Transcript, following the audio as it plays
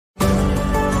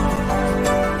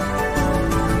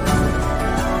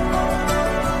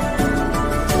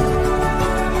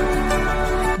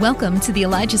Welcome to the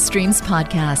Elijah Streams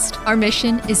podcast. Our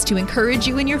mission is to encourage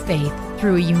you in your faith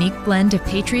through a unique blend of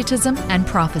patriotism and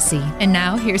prophecy. And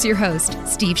now, here's your host,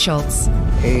 Steve Schultz.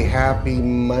 A happy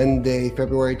Monday,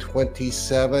 February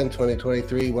 27,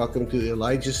 2023. Welcome to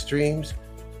Elijah Streams.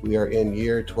 We are in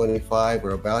year 25.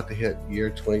 We're about to hit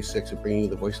year 26 of bringing you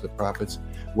the voice of the prophets.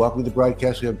 Welcome to the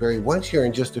broadcast. We have Barry Wunsch here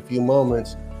in just a few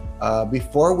moments.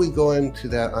 Before we go into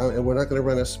that, and we're not going to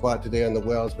run a spot today on the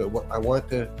wells, but I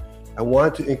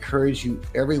want to encourage you,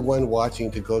 everyone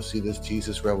watching, to go see this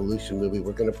Jesus Revolution movie.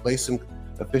 We're going to play some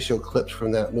official clips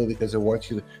from that movie because I want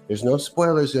you to, there's no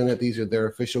spoilers in it. These are their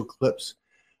official clips.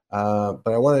 But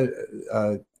I want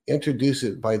to introduce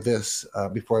it by this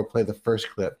before I play the first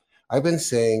clip. I've been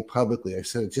saying publicly, I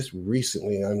said it just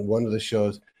recently on one of the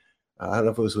shows, I don't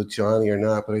know if it was with Johnny or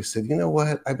not, but I said, you know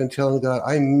what? I've been telling God,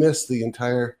 I miss the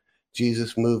entire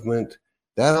Jesus movement.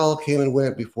 That all came and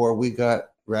went before we got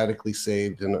radically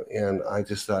saved, and I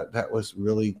just thought that was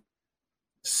really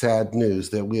sad news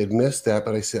that we had missed that.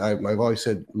 But I said, I've always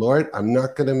said, Lord, I'm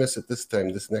not going to miss it this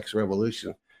time, this next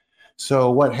revolution. So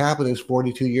what happened is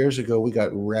 42 years ago, we got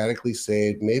radically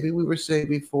saved. Maybe we were saved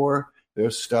before. There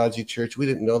was stodgy church. We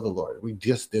didn't know the Lord. We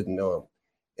just didn't know him.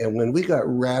 And when we got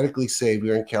radically saved, we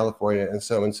were in California, and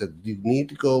someone said, you need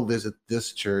to go visit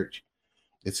this church.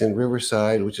 It's in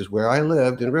Riverside, which is where I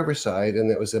lived, in Riverside, and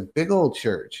it was a big old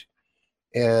church.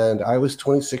 And I was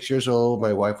 26 years old.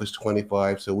 My wife was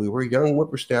 25. So we were young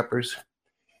whippersnappers.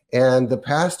 And the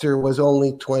pastor was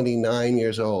only 29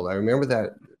 years old. I remember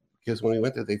that because when we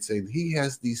went there, they'd say, he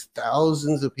has these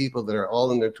thousands of people that are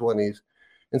all in their 20s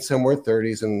and some were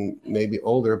 30s and maybe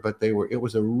older, but it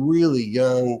was a really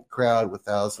young crowd with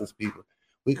thousands of people.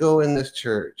 We go in this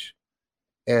church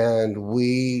and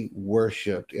we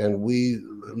worshiped and we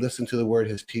listened to the word.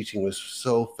 His teaching was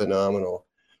so phenomenal.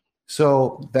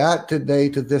 So that today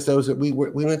to this, we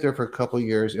went there for a couple of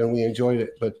years and we enjoyed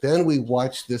it. But then we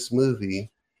watched this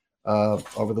movie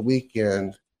over the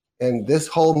weekend, and this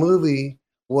whole movie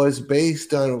was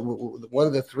based on one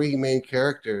of the three main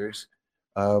characters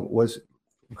was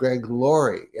Greg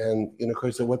Laurie. And of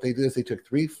course, so what they did is they took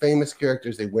three famous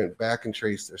characters, they went back and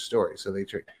traced their story. So they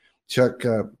took Chuck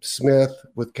Smith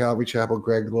with Calvary Chapel,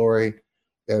 Greg Laurie,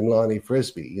 and Lonnie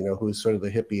Frisbee, who's sort of the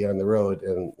hippie on the road,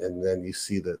 and then you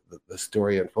see the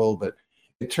story unfold. But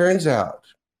it turns out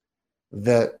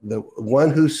that the one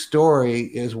whose story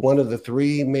is one of the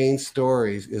three main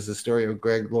stories is the story of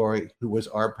Greg Laurie, who was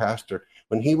our pastor.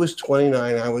 When he was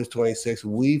 29, I was 26,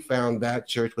 we found that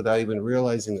church without even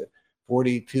realizing that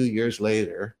 42 years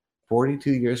later,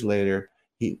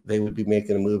 they would be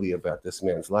making a movie about this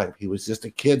man's life. He was just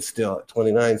a kid still at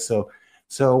 29.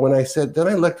 So when I said, then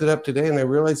I looked it up today and I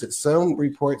realized that some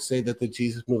reports say that the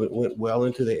Jesus movement went well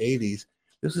into the 80s.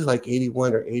 This is like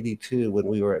 81 or 82 when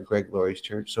we were at Greg Laurie's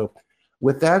church. So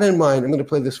with that in mind, I'm going to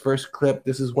play this first clip.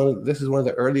 This is one of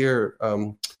the earlier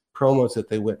promos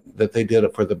that they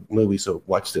did for the movie. So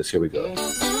watch this. Here we go.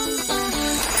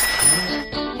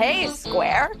 Hey,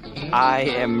 Square. I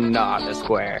am not a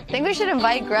square. Think we should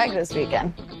invite Greg this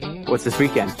weekend. What's this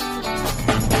weekend?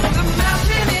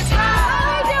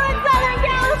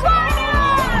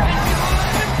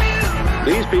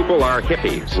 These people are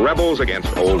hippies, rebels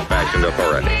against old-fashioned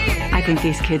authority. I think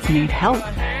these kids need help.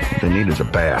 What they need is a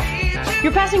bath.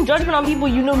 You're passing judgment on people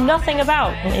you know nothing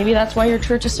about. Maybe that's why your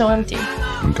church is so empty.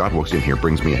 When God walks in here,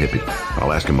 brings me a hippie,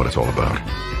 I'll ask him what it's all about,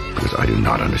 because I do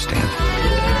not understand.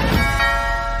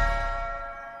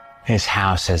 This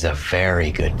house has a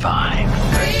very good vibe.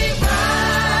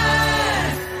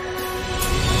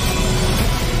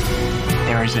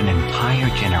 There is an entire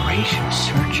generation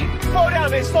searching. Slow down,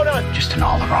 man, slow down. Just in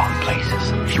all the wrong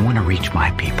places. If you want to reach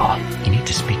my people, you need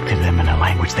to speak to them in a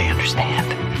language they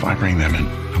understand. If I bring them in,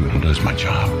 I'm going to lose my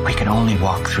job. We can only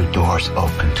walk through doors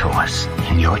open to us.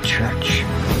 In your church,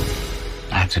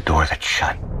 that's a door that's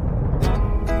shut.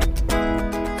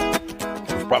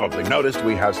 You've probably noticed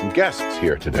we have some guests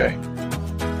here today.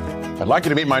 I'd like you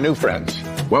to meet my new friends.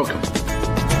 Welcome.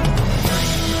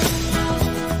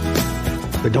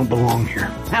 They don't belong here.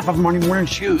 Half of them aren't even wearing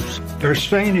shoes. They're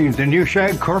staining the new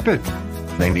shag carpet.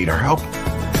 They need our help.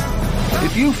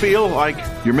 If you feel like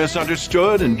you're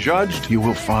misunderstood and judged, you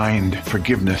will find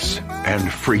forgiveness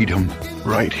and freedom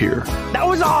right here. That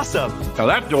was awesome. Now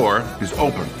that door is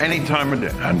open any time of day.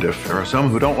 And if there are some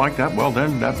who don't like that, well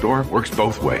then that door works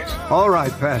both ways. All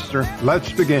right, Pastor,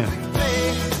 let's begin.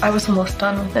 I was almost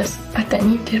done with this, but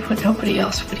then you did what nobody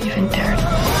else would even dare.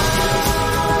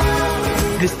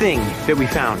 This thing that we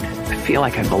found, I feel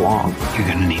like I belong. You're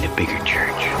going to need a bigger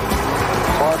church.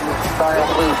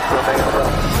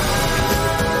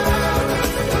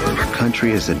 Our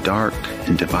country is a dark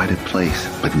and divided place,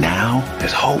 but now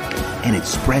there's hope, and it's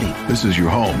spreading. This is your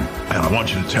home, and I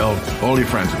want you to tell all your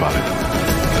friends about it.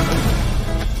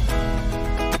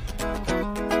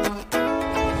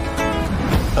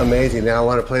 Amazing. Now I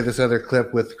want to play this other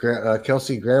clip with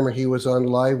Kelsey Grammer. He was on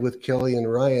live with Kelly and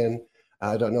Ryan.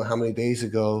 I don't know how many days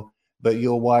ago, but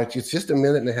you'll watch. It's just a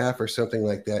minute and a half or something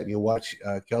like that. You'll watch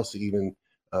Kelsey even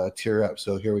tear up.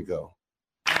 So here we go.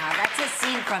 That's a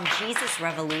scene from Jesus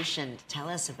Revolution. Tell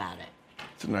us about it.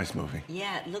 It's a nice movie.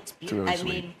 Yeah, it looks beautiful. Really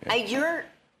sweet. I mean, you're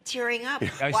tearing up.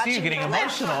 I see you getting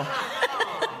emotional.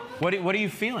 What are you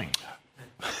feeling?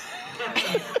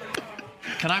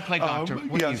 Can I play doctor?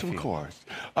 Yes, of course.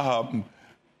 I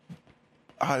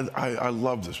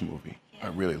love this movie. Yeah.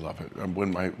 I really love it.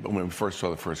 When we first saw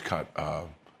the first cut, we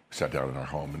sat down in our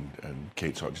home and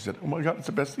Kate saw it. She said, "Oh my God, it's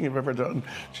the best thing I've ever done."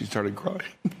 She started crying.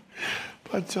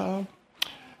 But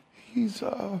he's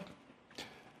a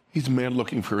man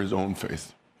looking for his own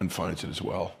faith and finds it as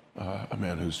well. A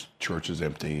man whose church is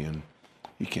empty and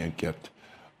he can't get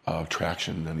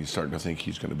traction, and he's starting to think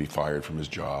he's going to be fired from his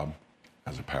job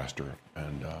as a pastor.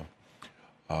 And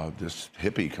this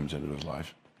hippie comes into his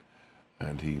life,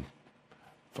 and he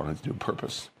finds new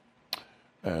purpose,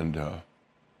 and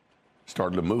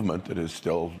started a movement that is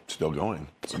still going.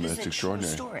 So I mean, it's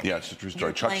extraordinary. Story. Yeah, it's a true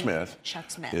story. Chuck Smith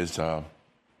is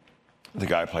the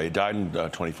guy I played. He died in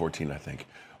 2014, I think.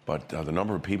 But the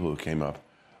number of people who came up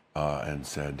and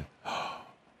said, "Oh,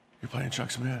 you're playing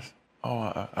Chuck Smith?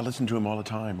 Oh, I listen to him all the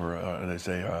time." Or and they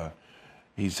say,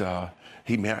 he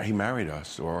married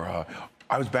us. Or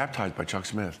I was baptized by Chuck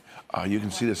Smith. You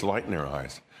can see this light in their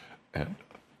eyes. And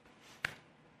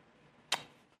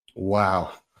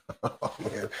wow. Oh,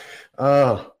 man.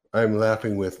 Oh, I'm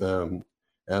laughing with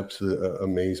absolute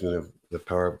amazement of the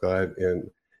power of God in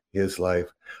his life.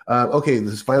 Okay,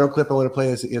 this final clip I want to play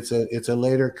is it's a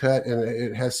later cut, and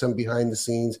it has some behind the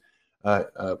scenes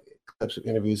clips of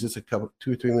interviews. It's a couple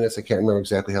 2 or 3 minutes. I can't remember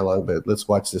exactly how long, but let's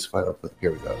watch this final clip.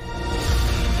 Here we go.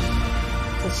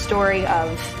 The story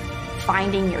of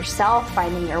finding yourself,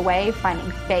 finding your way,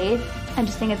 finding faith. I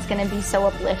just think it's going to be so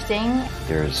uplifting.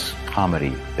 There's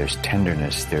comedy, there's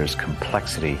tenderness, there's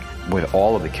complexity with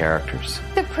all of the characters.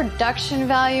 The production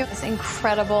value is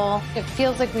incredible. It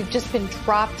feels like we've just been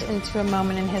dropped into a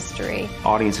moment in history.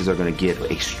 Audiences are going to get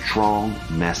a strong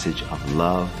message of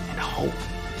love and hope.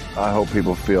 I hope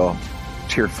people feel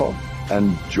tearful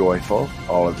and joyful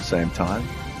all at the same time,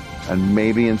 and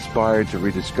maybe inspired to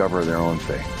rediscover their own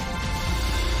faith.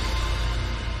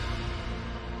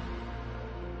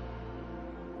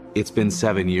 It's been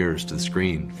 7 years to the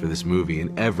screen for this movie,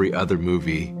 and every other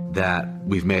movie that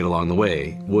we've made along the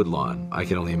way, Woodlawn, I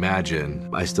Can Only Imagine,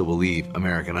 I Still Believe,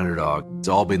 American Underdog, it's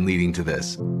all been leading to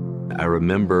this. I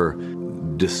remember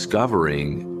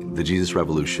discovering the Jesus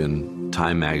Revolution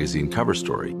Time magazine cover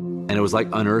story, and it was like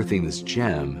unearthing this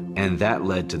gem, and that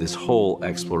led to this whole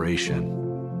exploration.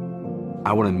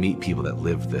 I want to meet people that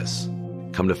lived this.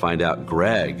 Come to find out,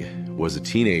 Greg was a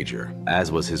teenager,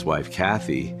 as was his wife,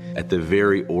 Kathy, at the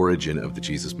very origin of the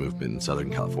Jesus movement in Southern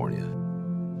California.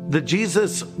 The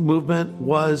Jesus movement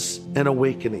was an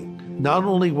awakening. Not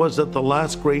only was it the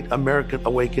last great American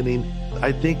awakening,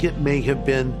 I think it may have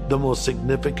been the most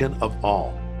significant of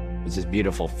all. It's this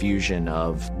beautiful fusion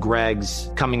of Greg's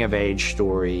coming-of-age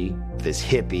story, this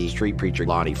hippie street preacher,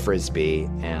 Lonnie Frisbee,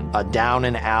 and a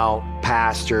down-and-out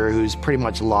pastor who's pretty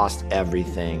much lost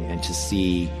everything. And to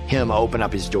see him open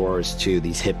up his doors to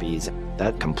these hippies,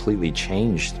 that completely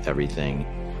changed everything.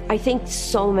 I think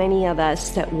so many of us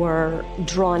that were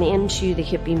drawn into the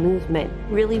hippie movement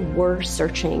really were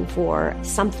searching for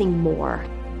something more.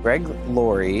 Greg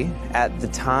Laurie, at the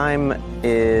time,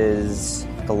 is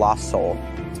the lost soul.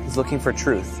 He's looking for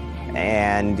truth,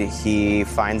 and he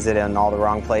finds it in all the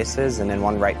wrong places and in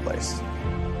one right place.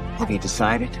 Have you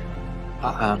decided?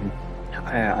 I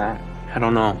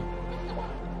don't know.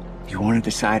 You want to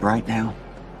decide right now?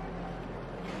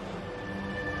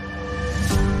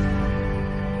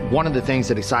 One of the things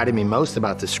that excited me most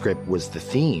about the script was the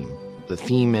theme. The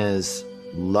theme is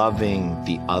loving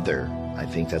the other. I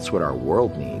think that's what our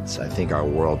world needs. I think our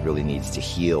world really needs to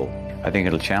heal. I think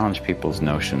it'll challenge people's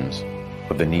notions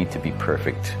of the need to be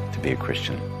perfect to be a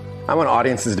Christian. I want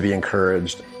audiences to be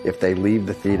encouraged. If they leave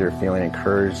the theater feeling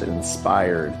encouraged and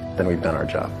inspired, then we've done our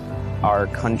job. Our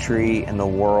country and the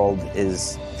world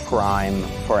is prime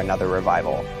for another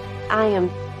revival. I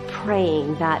am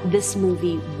praying that this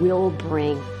movie will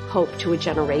bring hope to a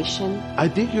generation. I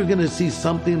think you're going to see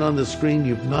something on the screen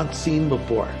you've not seen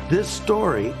before. This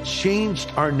story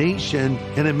changed our nation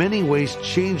and in many ways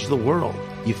changed the world.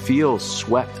 You feel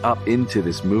swept up into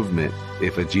this movement.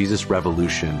 If a Jesus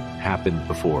revolution happened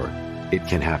before, it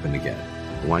can happen again.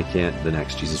 Why can't the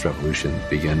next Jesus Revolution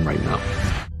begin right now?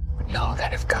 Know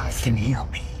that if God can heal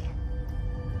me,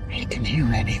 He can heal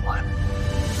anyone.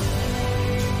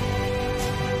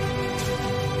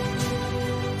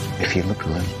 If you look a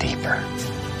little deeper,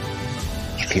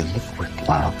 if you look with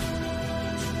love,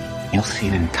 you'll see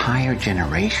an entire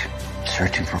generation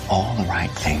searching for all the right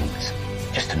things,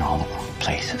 just in all the wrong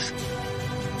places.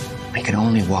 We can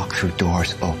only walk through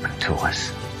doors open to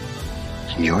us.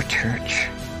 In your church,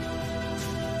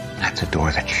 that's a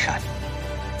door that's shut.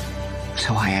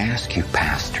 So I ask you,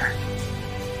 Pastor,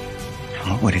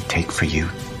 what would it take for you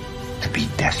to be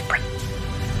desperate?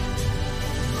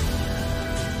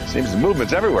 Seems the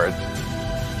movement's everywhere.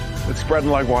 It's spreading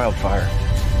like wildfire.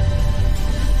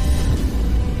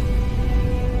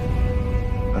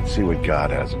 Let's see what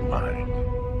God has in mind.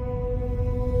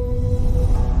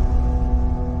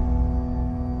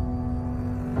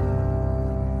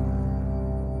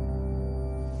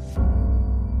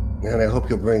 And I hope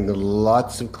you'll bring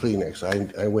lots of Kleenex.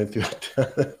 I went through a ton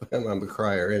of them. I'm a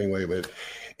crier anyway, but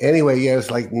anyway, yeah,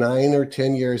 it's like 9 or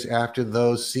 10 years after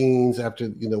those scenes, after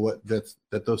what that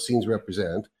those scenes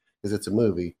represent, because it's a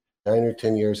movie. 9 or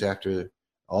 10 years after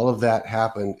all of that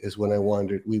happened is when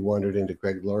we wandered into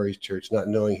Greg Laurie's church, not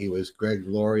knowing he was Greg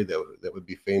Laurie that would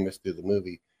be famous through the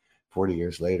movie 40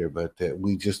 years later. But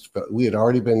we had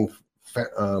already been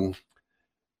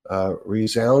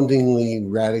resoundingly,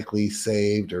 radically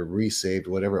saved or resaved,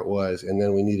 whatever it was, and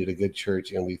then we needed a good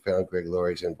church, and we found Greg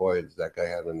Laurie's, and boy, that guy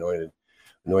had an anointing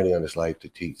on his life to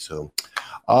teach. So,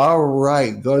 all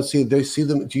right, go and see. They see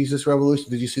the Jesus Revolution.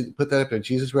 Did you put that up there?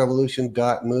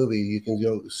 JesusRevolution.movie. You can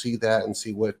go see that and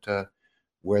see what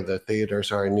where the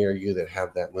theaters are near you that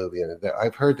have that movie in it.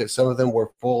 I've heard that some of them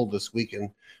were full this weekend.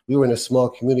 We were in a small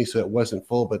community, so it wasn't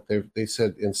full, but they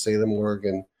said in Salem,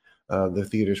 Oregon, the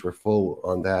theaters were full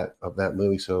of that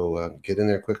movie. So get in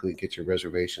there quickly, get your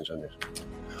reservations on this.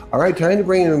 All right, time to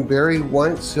bring in Barry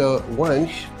Wunsch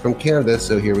from Canada.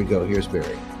 So here we go. Here's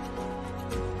Barry.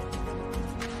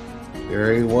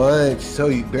 Barry Wunsch.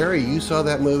 So Barry, you saw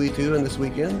that movie too in this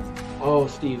weekend? Oh,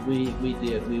 Steve, we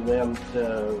did. We went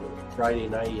Friday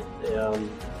night, and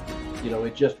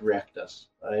it just wrecked us.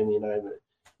 I mean,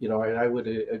 I would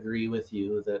agree with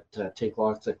you that take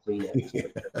lots of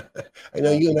Kleenex. I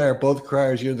know you and I are both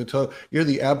criers. You're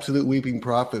the absolute weeping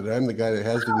prophet, and I'm the guy that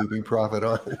has the weeping prophet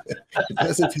on. It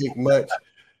doesn't take much,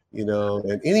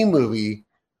 in any movie,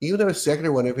 even a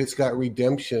secular one, if it's got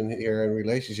redemption here and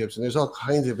relationships, and there's all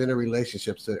kinds of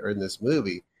interrelationships that are in this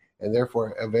movie, and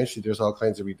therefore eventually there's all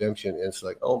kinds of redemption, and it's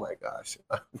like, oh my gosh,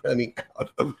 I'm running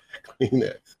out of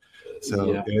Kleenex.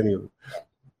 So yeah.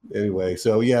 Anyway,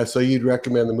 so you'd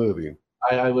recommend the movie?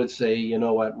 I would say, you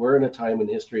know what, we're in a time in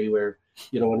history where,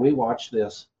 when we watch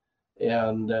this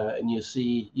and you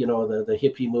see, the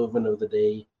hippie movement of the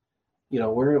day,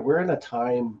 we're in a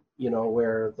time,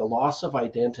 where the loss of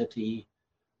identity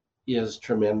is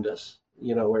tremendous,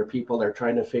 where people are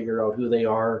trying to figure out who they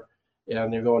are,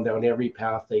 and they're going down every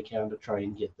path they can to try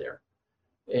and get there.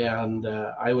 And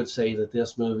I would say that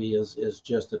this movie is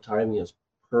just, the timing is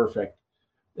perfect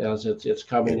as it's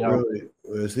coming out. Really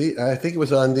was I think it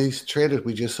was on these trailers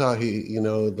we just saw.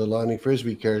 The Lonnie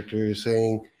Frisbee character is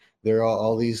saying they're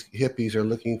all these hippies are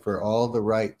looking for all the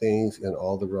right things in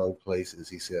all the wrong places.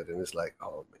 He said, and it's like,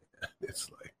 oh man, it's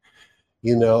like,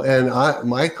 and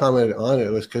my comment on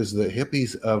it was because the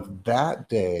hippies of that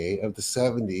day, of the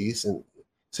 70s and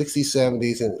 60s,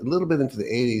 70s, and a little bit into the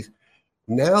 80s,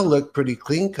 now look pretty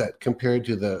clean cut compared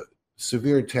to the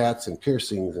severe tats and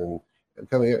piercings and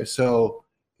coming here. So.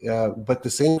 But the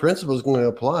same principle is going to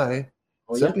apply.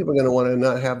 Some people are going to want to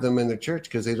not have them in their church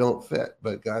because they don't fit.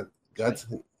 But God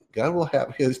will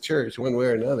have His church one way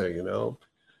or another.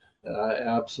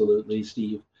 Absolutely,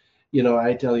 Steve.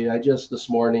 I tell you, I just this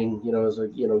morning, as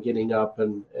getting up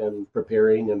and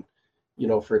preparing and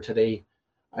for today,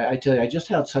 I tell you, I just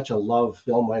had such a love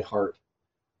fill my heart.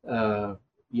 For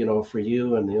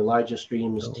you and the Elijah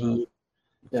Streams team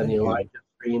and the Elijah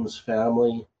Streams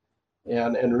family,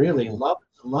 and really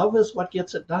love is what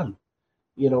gets it done.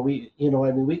 We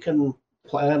can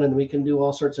plan and we can do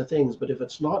all sorts of things, but if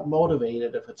it's not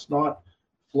motivated, if it's not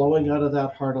flowing out of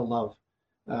that heart of love,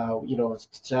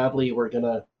 sadly we're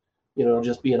gonna,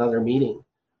 just be another meeting.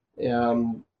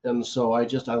 And so I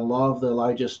love the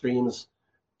Elijah Streams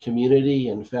community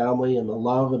and family and the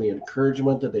love and the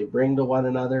encouragement that they bring to one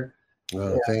another.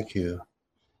 Thank you.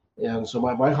 And so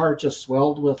my heart just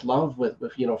swelled with love with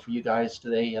for you guys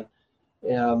today.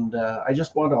 And I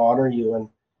just want to honor you.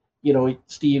 And,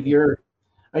 Steve,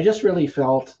 I just really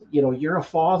felt, you're a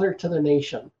father to the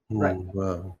nation, right?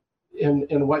 Wow.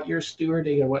 And what you're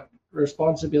stewarding and what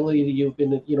responsibility that you've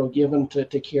been, given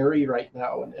to carry right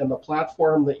now, and the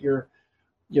platform that you're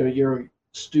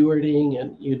stewarding,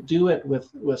 and you do it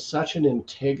with such an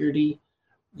integrity.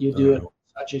 You do it with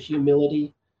such a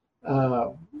humility.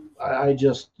 Uh, I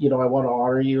just, I want to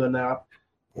honor you in that.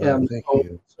 And Thank so,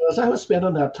 you. so as I was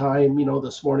spending that time,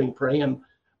 this morning praying,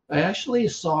 I actually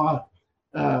saw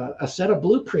a set of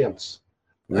blueprints.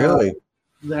 Really?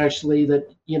 Actually,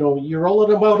 that you're rolling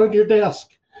them out on your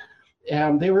desk,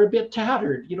 and they were a bit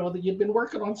tattered. That you'd been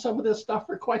working on some of this stuff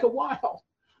for quite a while,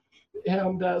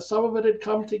 and some of it had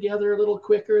come together a little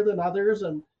quicker than others,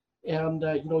 and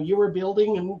you were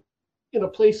building in a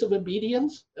place of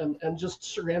obedience and just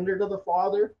surrender to the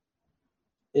Father.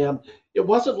 And it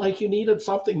wasn't like you needed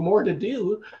something more to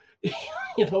do.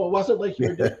 It wasn't like you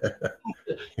were doing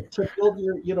to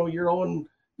build your own,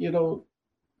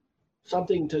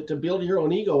 something to build your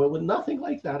own ego. It was nothing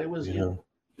like that. It was,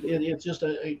 it's just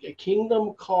a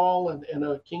kingdom call and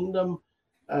a kingdom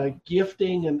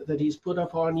gifting and that he's put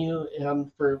upon you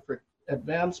and for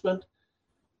advancement.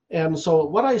 And so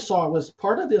what I saw was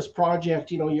part of this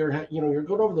project, you're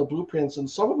going over the blueprints, and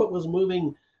some of it was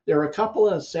moving. There are a couple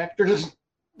of sectors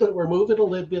that were moving a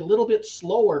little bit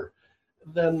slower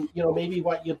than, maybe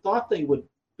what you thought they would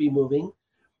be moving.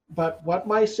 But what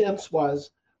my sense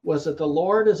was that the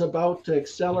Lord is about to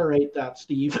accelerate that,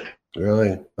 Steve.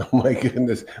 Really? Oh my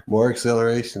goodness. More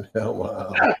acceleration. Oh,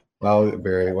 wow. Wow,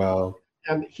 Barry. Wow.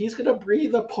 And he's going to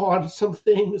breathe upon some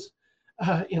things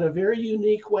in a very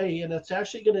unique way. And it's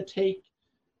actually going to take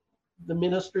the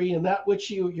ministry and that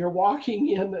which you're walking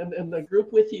in and the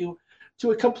group with you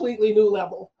to a completely new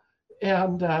level.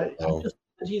 And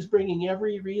he's bringing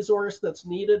every resource that's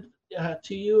needed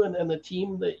to you and the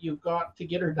team that you've got to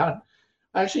get her done.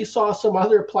 I actually saw some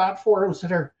other platforms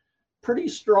that are pretty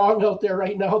strong out there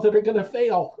right now that are going to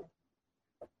fail.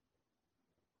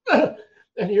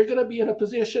 And you're going to be in a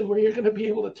position where you're going to be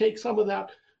able to take some of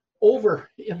that over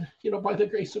by the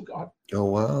grace of God. Oh,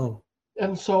 wow.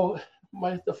 And so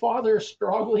the Father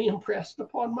strongly impressed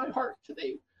upon my heart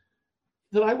today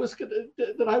that I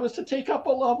was to take up a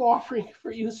love offering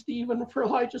for you, Stephen, for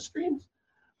Elijah Streams.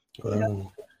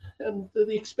 Wow. And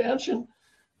the expansion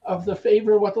of the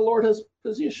favor, what the Lord has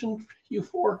positioned you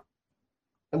for.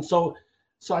 And so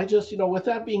I just, with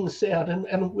that being said,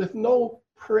 and with no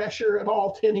pressure at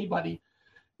all to anybody,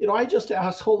 I just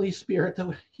ask Holy Spirit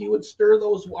that he would stir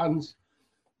those ones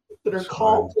that are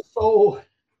called to sow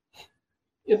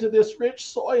into this rich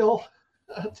soil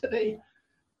today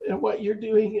and what you're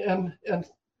doing, and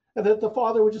that the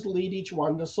Father would just lead each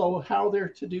one to sow how they're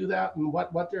to do that and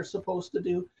what they're supposed to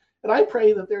do. And I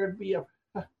pray that there would be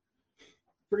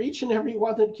for each and every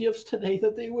one that gives today,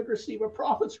 that they would receive a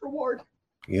prophet's reward.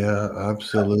 Yeah,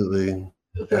 absolutely.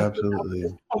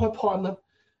 Absolutely. Come upon them.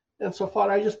 And so,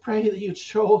 Father, I just pray that you'd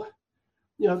show,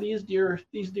 these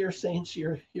dear saints,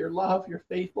 your love, your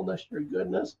faithfulness, your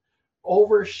goodness.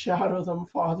 Overshadow them,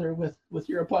 Father, with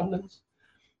your abundance.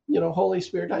 Holy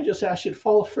Spirit, I just ask you to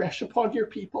fall afresh upon your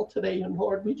people today. And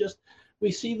Lord,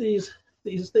 we see these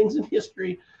things in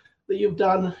history that you've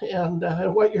done, and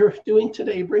what you're doing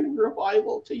today, bringing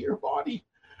revival to your body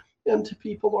and to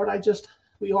people. Lord,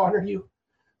 we honor you.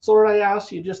 So Lord, I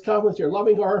ask you, just come with your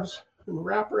loving arms and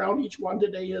wrap around each one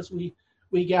today as we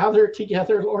gather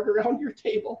together, Lord, around your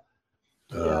table.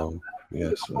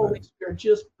 Yes, Holy Spirit,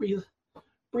 just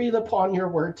breathe upon your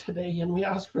word today, and we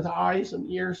ask for the eyes and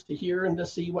ears to hear and to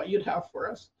see what you'd have for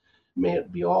us. May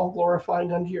it be all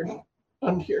glorifying unto your name.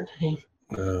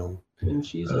 In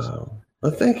Jesus' name.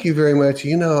 Well, thank you very much.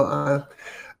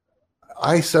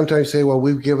 I sometimes say, well,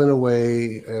 we've given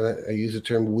away, and I use the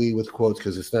term we with quotes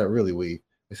because it's not really we.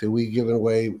 I say we've given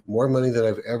away more money than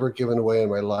I've ever given away in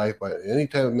my life by any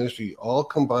type of ministry, all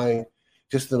combined.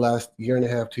 Just the last year and a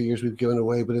half, 2 years, we've given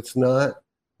away, but it's not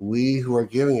we who are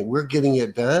giving it. We're getting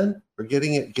it done. We're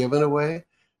getting it given away.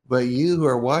 But you who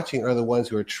are watching are the ones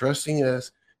who are trusting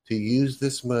us to use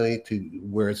this money to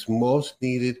where it's most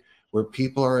needed, where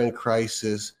people are in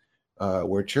crisis,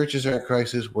 where churches are in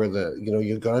crisis, where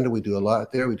Uganda, we do a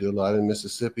lot there. We do a lot in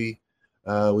Mississippi.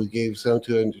 We gave some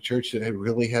to a church that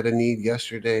really had a need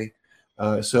yesterday.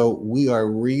 So we are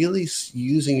really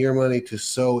using your money to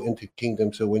sow into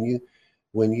kingdom. So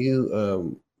when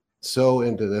you sow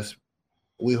into this,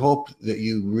 we hope that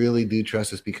you really do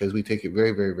trust us, because we take it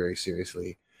very, very, very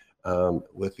seriously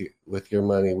with your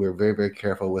money. We're very, very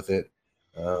careful with it.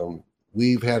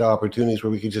 We've had opportunities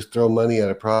where we could just throw money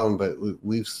at a problem, but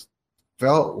we've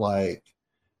felt like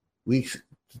it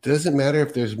doesn't matter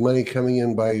if there's money coming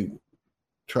in by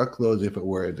truckloads, if it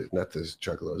were, not this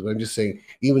truckloads, but I'm just saying,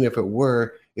 even if it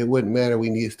were, it wouldn't matter.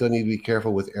 We still need to be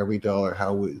careful with every dollar,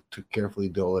 how to carefully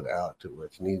dole it out to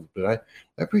what's needed. But I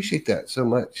appreciate that so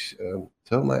much.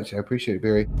 So much. I appreciate it,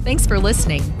 Barry. Thanks for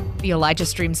listening. The Elijah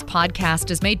Streams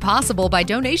podcast is made possible by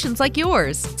donations like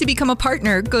yours. To become a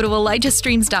partner, go to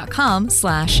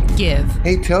ElijahStreams.com/give.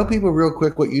 Hey, tell people real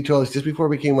quick what you told us just before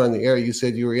we came on the air. You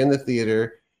said you were in the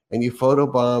theater and you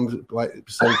photobombed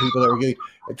some people that were getting.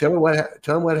 Tell them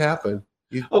what happened.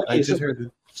 Okay,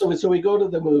 so we go to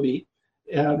the movie,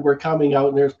 and we're coming out,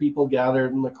 and there's people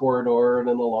gathered in the corridor and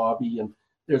in the lobby, and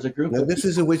there's a group. Now, this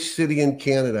is in which city in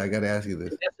Canada? I got to ask you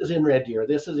this. This is in Red Deer.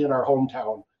 This is in our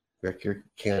hometown. Red Deer,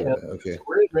 Canada. And okay. So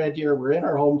we're in Red Deer. We're in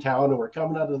our hometown, and we're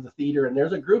coming out of the theater, and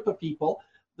there's a group of people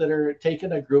that are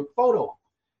taking a group photo.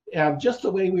 And just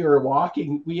the way we were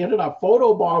walking, we ended up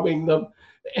photobombing them.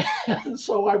 And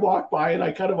so I walked by and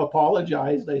I kind of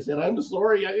apologized. I said, "I'm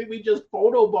sorry, we just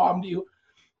photobombed you."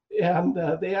 And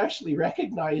they actually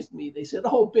recognized me. They said,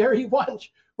 "Oh, Barry Wunsch,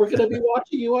 we're going to be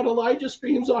watching you on Elijah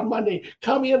Streams on Monday.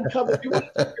 Come in, come in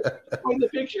the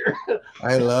picture."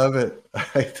 I love it.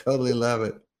 I totally love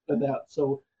it. And that,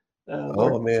 so,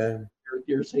 man,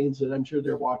 your saints, that I'm sure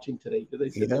they're watching today. They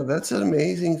said, that's an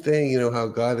amazing thing. How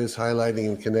God is highlighting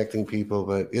and connecting people.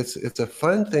 But it's a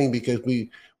fun thing because we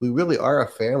really are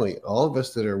a family. All of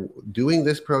us that are doing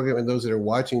this program and those that are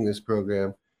watching this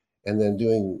program, and then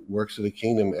doing works of the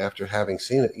kingdom after having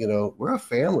seen it, we're a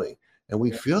family, and we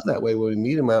feel that way when we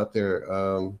meet them out there.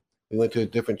 We went to a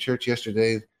different church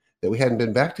yesterday that we hadn't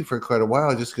been back to for quite a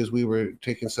while, just because we were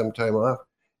taking some time off,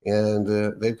 and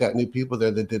they've got new people there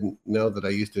that didn't know that I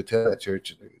used to attend that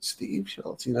church. Steve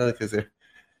Schultz, because they're,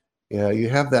 you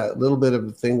have that little bit of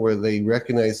a thing where they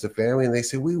recognize the family and they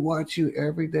say, "We watch you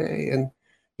every day," and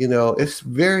it's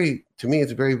very, to me,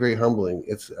 it's very, very humbling.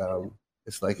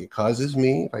 It's like it causes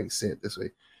me, if I can say it this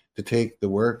way, to take the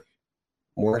work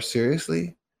more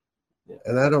seriously. Yeah.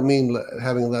 And I don't mean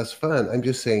having less fun. I'm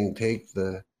just saying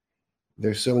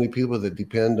there's so many people that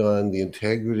depend on the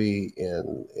integrity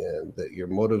and that your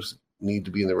motives need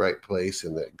to be in the right place,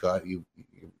 and that God, you're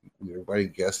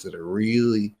inviting guests that are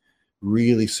really,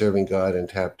 really serving God and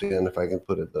tapped in, if I can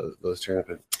put it those terms.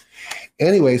 But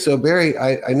anyway, so Barry,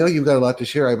 I know you've got a lot to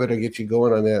share. I better get you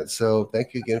going on that. So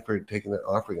thank you again for taking that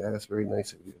offering. That's very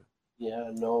nice of you.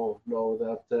 Yeah, no,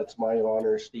 that's my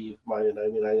honor, Steve. I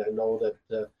know that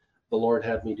the Lord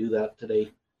had me do that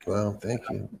today. Well, thank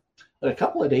you. And a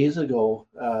couple of days ago,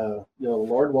 the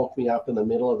Lord woke me up in the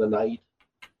middle of the night,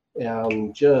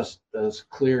 and just as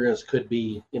clear as could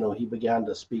be, He began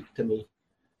to speak to me.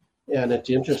 And it's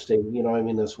interesting,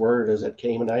 this word as it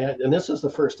came, and this is the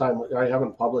first time I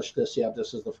haven't published this yet.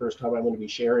 This is the first time I'm going to be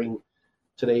sharing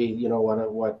today,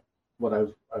 what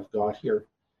I've got here.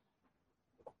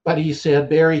 But He said,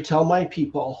 "Barry, tell my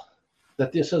people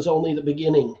that this is only the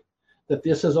beginning, that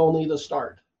this is only the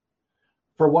start.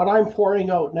 For what I'm pouring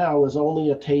out now is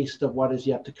only a taste of what is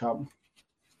yet to come.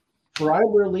 For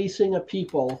I'm releasing a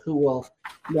people who will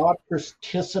not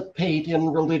participate in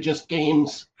religious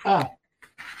games.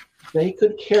 They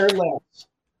could care less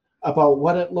about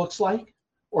what it looks like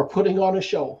or putting on a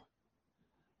show.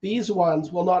 These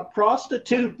ones will not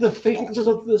prostitute the things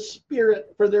of the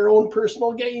Spirit for their own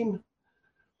personal gain.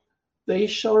 They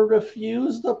shall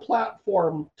refuse the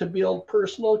platform to build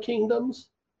personal kingdoms.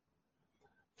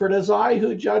 For it is I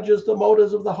who judges the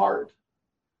motives of the heart,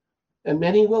 and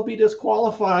many will be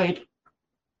disqualified.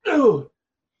 For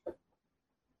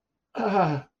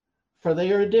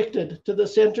they are addicted to the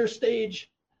center stage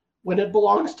when it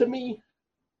belongs to me.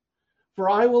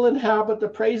 For I will inhabit the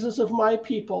praises of my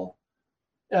people,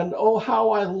 and oh,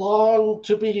 how I long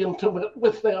to be intimate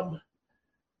with them.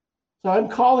 So I'm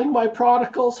calling my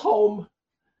prodigals home,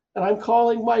 and I'm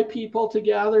calling my people to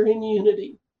gather in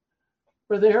unity.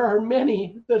 For there are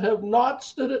many that have not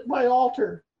stood at my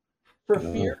altar for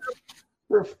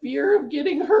fear of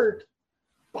getting hurt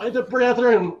by the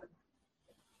brethren.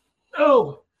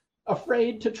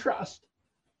 Afraid to trust,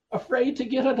 afraid to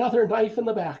get another knife in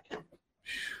the back.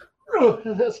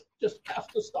 And this just has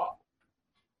to stop.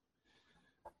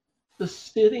 The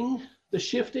sitting, the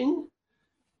shifting,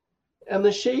 and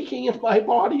the shaking in my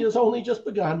body has only just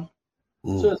begun.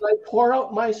 So as I pour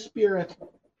out my Spirit,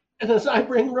 and as I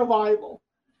bring revival,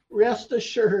 rest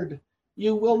assured,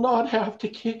 you will not have to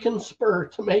kick and spur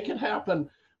to make it happen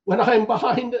when I'm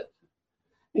behind it.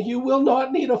 You will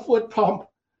not need a foot pump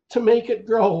to make it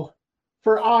grow,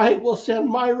 for I will send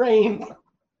my rain.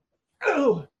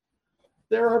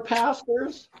 There are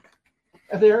pastors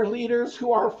and there are leaders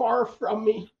who are far from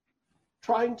me,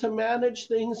 trying to manage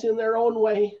things in their own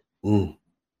way,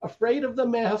 afraid of the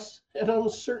mess and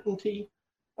uncertainty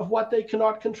of what they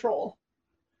cannot control.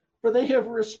 for they have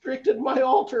restricted my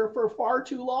altar for far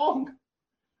too long.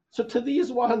 So to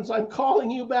these ones, I'm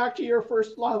calling you back to your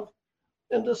first love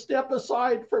and to step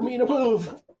aside for me to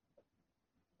move.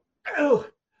 Oh,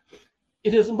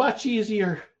 it is much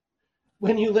easier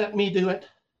when you let me do it.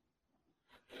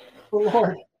 Oh,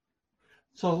 Lord,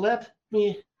 so let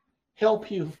me help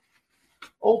you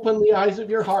open the eyes of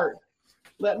your heart.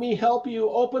 Let me help you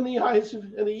open the eyes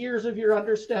and the ears of your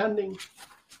understanding.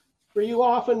 For you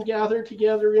often gather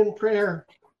together in prayer,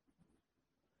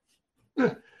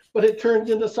 but it turns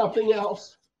into something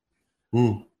else.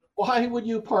 Why would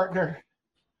you partner?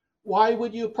 Why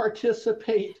would you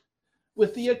participate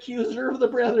with the accuser of the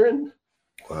brethren?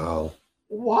 Wow.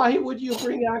 Why would you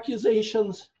bring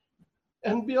accusations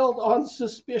and build on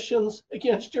suspicions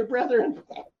against your brethren?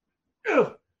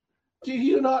 Do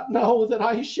you not know that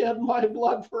I shed my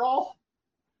blood for all?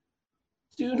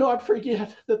 Do not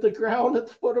forget that the ground at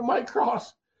the foot of my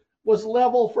cross was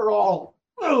level for all.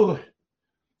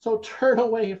 So turn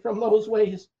away from those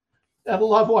ways and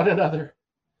love one another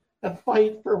and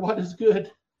fight for what is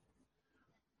good.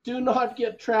 Do not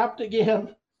get trapped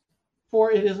again,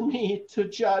 for it is me to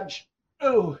judge.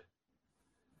 There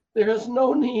is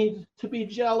no need to be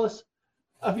jealous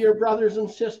of your brothers and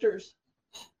sisters,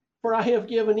 for I have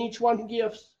given each one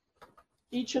gifts,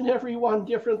 each and every one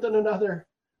different than another,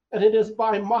 and it is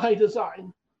by my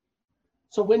design.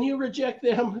 So when you reject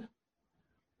them,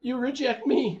 you reject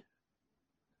me.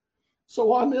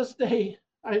 So on this day,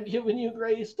 I've given you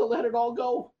grace to let it all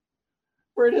go,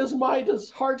 for it is my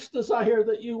heart's desire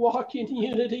that you walk in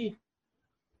unity,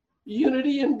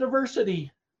 unity in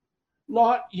diversity,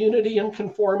 not unity in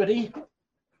conformity.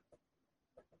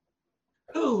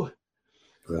 It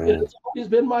has always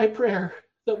been my prayer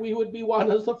that we would be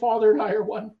one as the Father and I are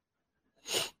one.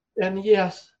 And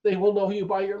yes, they will know you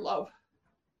by your love.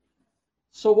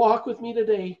 So walk with me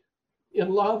today in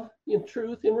love, in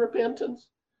truth, in repentance,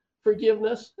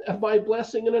 forgiveness, and my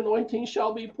blessing and anointing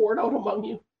shall be poured out among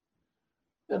you.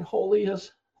 And holy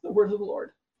is the word of the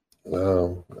Lord.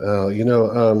 Wow.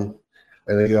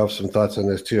 I know you have some thoughts on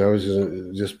this too. I was going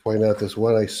to just point out this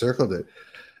one. I circled it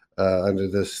under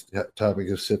this topic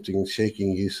of sifting and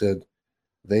shaking. You said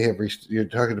you're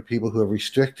talking to people who have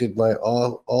restricted my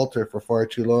altar for far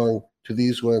too long. To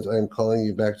these ones, I am calling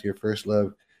you back to your first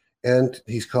love. And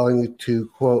he's calling you to,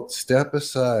 quote, step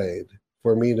aside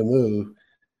for me to move.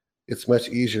 It's much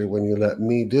easier when you let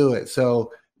me do it.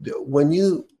 So when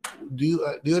you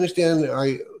understand,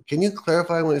 can you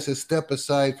clarify when it says step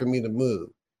aside for me to move?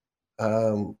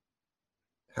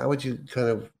 How would you kind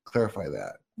of clarify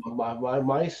that?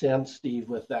 My sense, Steve,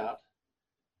 with that,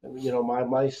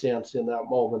 my sense in that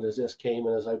moment as this came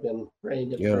and as I've been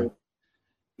praying it through,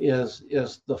 is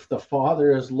the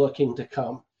Father is looking to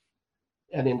come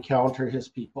and encounter his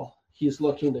people. He's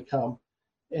looking to come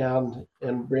and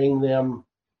bring them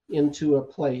into a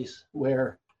place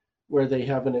where they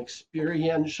have an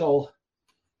experiential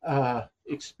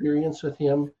experience with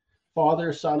him,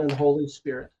 Father, Son, and Holy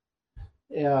Spirit.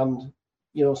 And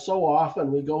so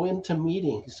often we go into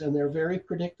meetings and they're very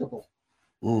predictable.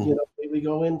 We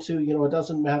go into, it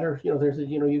doesn't matter,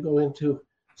 you go into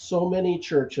so many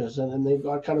churches and they've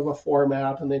got kind of a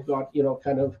format and they've got,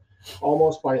 kind of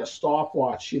almost by a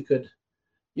stopwatch, you could,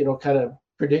 kind of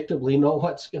predictably know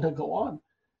what's going to go on.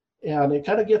 And it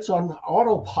kind of gets on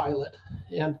autopilot.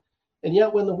 And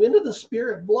yet when the wind of the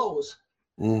Spirit blows,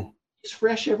 he's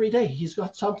fresh every day. He's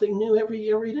got something new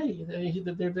every day.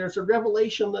 There's a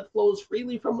revelation that flows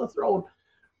freely from the throne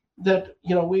that,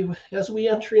 as we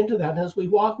enter into that, as we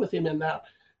walk with him in that,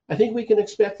 I think we can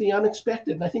expect the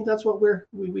unexpected. And I think that's what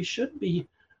we should be,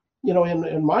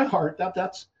 in my heart,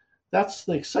 that's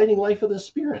the exciting life of the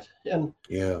Spirit. And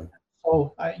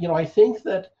so I think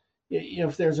that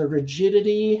if there's a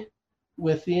rigidity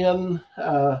within,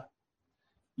 some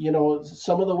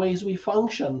of the ways we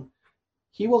function,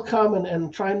 he will come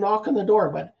and try and knock on the door,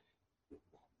 but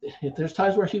there's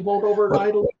times where he won't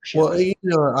override leadership.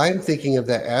 Well, I'm thinking of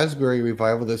that Asbury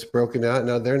revival that's broken out.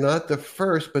 Now, they're not the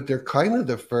first, but they're kind of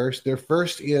the first. They're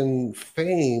first in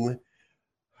fame.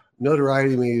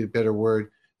 Notoriety may be a better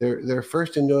word. They're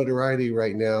first in notoriety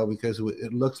right now because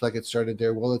it looks like it started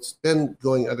there. Well, it's been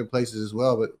going other places as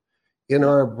well, but in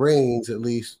our brains, at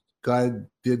least, God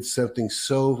did something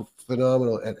so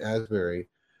phenomenal at Asbury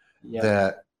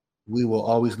that we will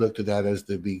always look to that as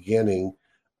the beginning.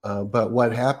 But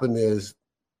what happened is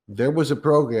there was a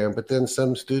program, but then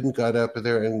some student got up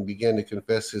there and began to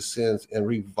confess his sins, and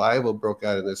revival broke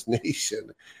out in this nation,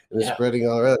 and it's spreading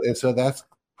all around. And so that's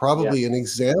probably an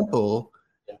example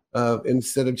of,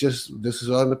 instead of just, this is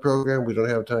on the program, we don't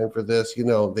have time for this,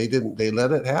 they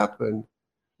let it happen.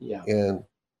 Yeah. And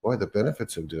Boy, the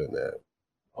benefits of doing that.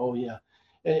 Oh yeah,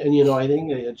 and I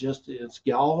think it's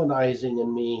galvanizing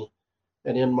in me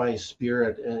and in my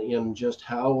spirit, and in just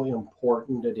how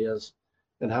important it is,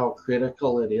 and how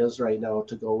critical it is right now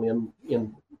to go in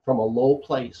from a low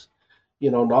place,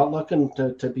 not looking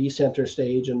to be center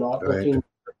stage, and not Right. looking,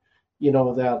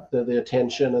 that the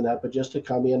attention and that, but just to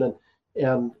come in and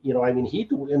I mean, he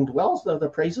indwells the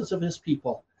praises of his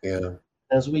people. Yeah.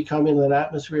 As we come into that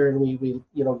atmosphere and we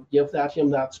give him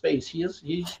that space,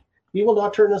 he will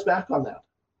not turn his back on that.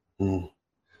 Mm.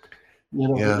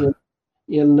 Yeah.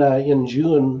 In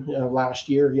June last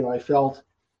year, I felt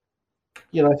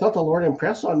the Lord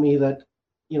impress on me that,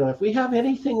 if we have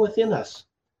anything within us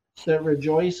that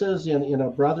rejoices in a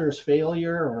brother's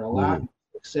failure or a lack of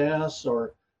success,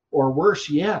 or worse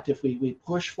yet, if we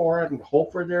push for it and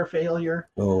hope for their failure.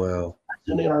 Oh, wow.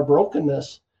 And in our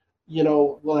brokenness,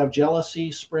 we'll have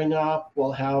jealousy spring up.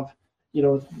 We'll have,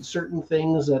 certain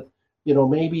things that,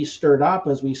 maybe stirred up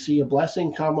as we see a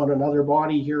blessing come on another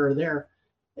body here or there.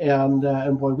 And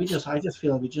boy, I just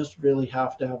feel we just really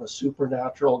have to have a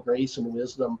supernatural grace and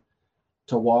wisdom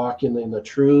to walk in the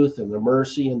truth and the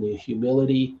mercy and the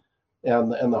humility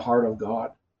and the heart of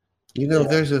God.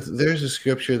 There's a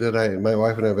scripture that my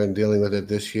wife and I have been dealing with it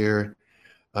this year.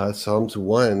 Psalms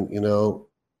 1,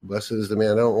 blessed is the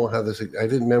man. I don't know how this, I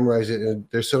didn't memorize it. And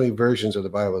there's so many versions of the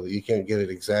Bible that you can't get it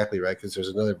exactly right, because there's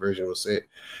another version will say it.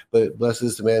 But blessed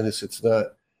is the man who sits not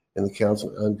in the counsel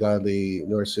of ungodly,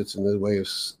 nor sits in the way of,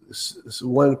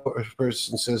 one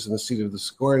person says, in the seat of the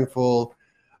scornful,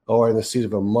 or in the seat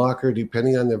of a mocker,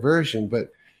 depending on the version.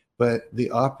 But the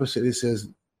opposite, it says,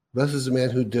 blessed is the man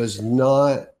who does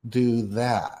not do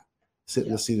that, sit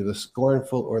in the seat of the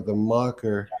scornful or the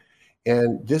mocker.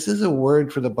 And this is a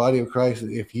word for the body of Christ.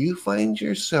 If you find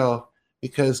yourself,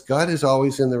 because God is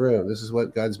always in the room. This is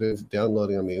what God's been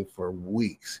downloading on me for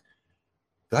weeks.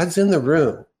 God's in the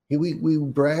room. We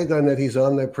brag on that he's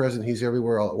omnipresent, he's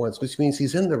everywhere all at once, which means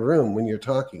he's in the room when you're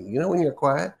talking. When you're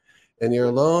quiet and you're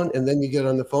alone, and then you get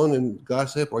on the phone and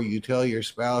gossip, or you tell your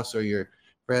spouse or your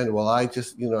friend, well, I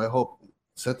just, I hope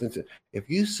something. If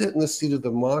you sit in the seat of the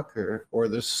mocker or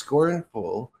the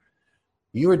scornful,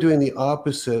 you are doing the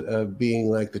opposite of being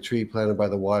like the tree planted by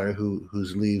the water,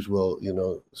 whose leaves will,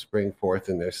 spring forth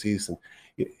in their season.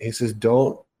 He says,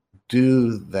 don't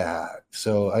do that.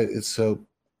 So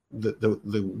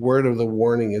the word of the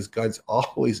warning is God's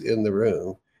always in the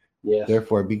room. Yes.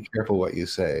 Therefore, be careful what you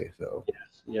say. So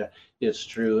yes, yeah, it's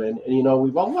true. And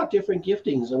we've all got different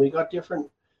giftings, and we got different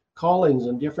callings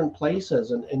and different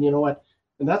places. And you know what?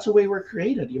 And that's the way we're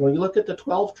created. You look at the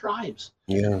 12 tribes.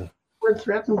 Yeah. We're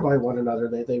threatened by one another.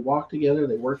 They walk together,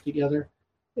 they work together,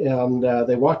 and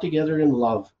they walk together in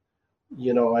love. They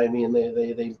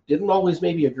didn't always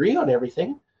maybe agree on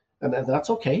everything, and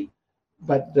that's okay.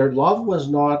 But their love was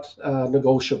not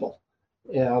negotiable.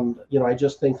 And, I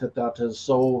just think that is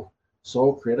so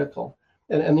critical.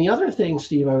 And the other thing,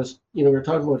 Steve, we were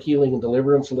talking about healing and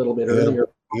deliverance a little bit earlier.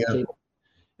 Yeah.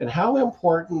 And how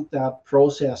important that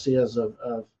process is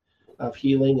of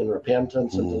healing and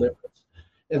repentance and deliverance,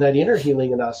 and that inner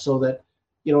healing in us, so that,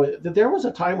 that there was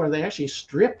a time where they actually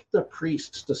stripped the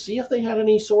priests to see if they had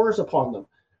any sores upon them,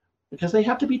 because they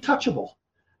had to be touchable.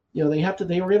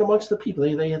 They were in amongst the people.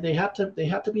 They had to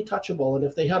be touchable. And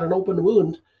if they had an open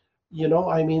wound,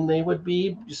 they would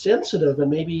be sensitive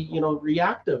and maybe,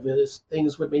 reactive as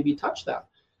things would maybe touch that.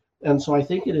 And so I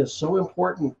think it is so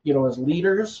important, as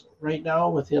leaders right now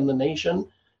within the nation,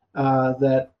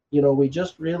 that, we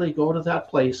just really go to that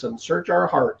place and search our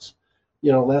hearts,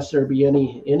 lest there be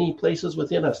any places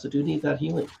within us that do need that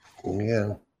healing.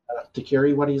 Yeah. To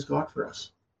carry what he's got for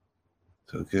us.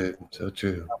 So good. So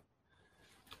true.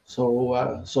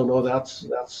 So no,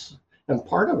 that's, and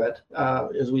part of it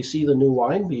is we see the new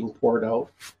wine being poured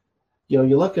out.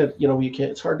 You look at,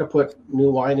 it's hard to put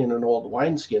new wine in an old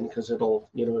wineskin, because it'll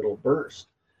burst.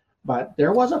 But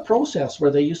there was a process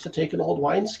where they used to take an old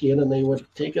wineskin and they would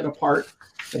take it apart,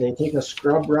 and they take a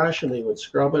scrub brush and they would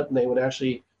scrub it, and they would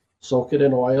actually soak it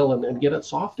in oil and get it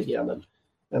soft again.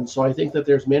 And so I think that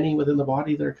there's many within the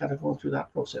body that are kind of going through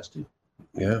that process too.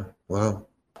 Yeah. Wow.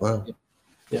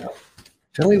 Yeah.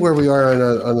 Tell me where we are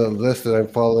on the list that I'm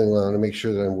following on, to make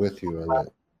sure that I'm with you on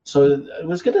that. So I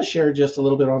was going to share just a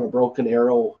little bit on a broken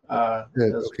arrow.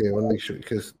 Good. Okay, I want to make sure,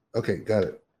 okay, got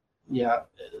it. Yeah,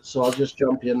 so I'll just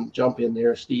jump in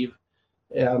there, Steve.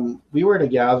 And we were at a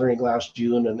gathering last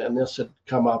June, and this had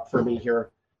come up for me here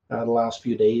the last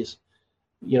few days.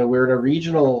 We're at a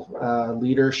regional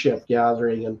leadership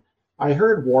gathering, and I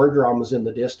heard war drums in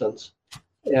the distance.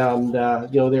 And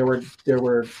there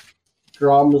were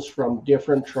drums from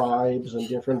different tribes and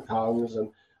different tongues, and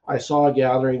I saw a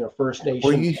gathering of First Nations.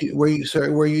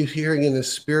 Were you hearing in the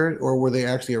spirit, or were they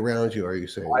actually around you? Are you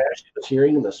saying? I actually was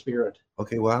hearing in the spirit.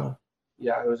 Okay, wow.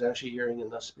 Yeah, I was actually hearing in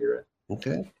the spirit.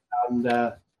 Okay. And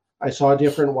I saw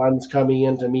different ones coming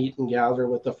in to meet and gather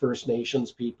with the First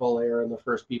Nations people there and the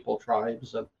First People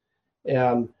tribes,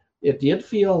 and it did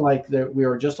feel like that we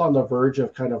were just on the verge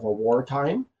of kind of a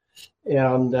wartime.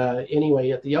 And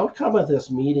anyway, at the outcome of this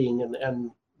meeting,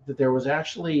 and that there was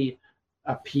actually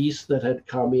a piece that had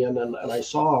come in, and I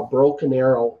saw a broken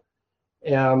arrow.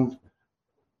 And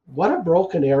what a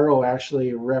broken arrow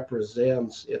actually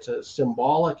represents, it's a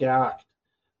symbolic act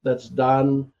that's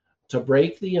done to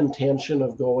break the intention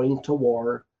of going to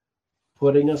war,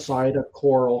 putting aside a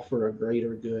quarrel for a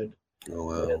greater good. Oh,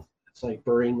 wow. It's like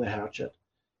burying the hatchet.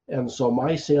 And so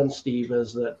my sense, Steve,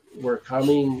 is that we're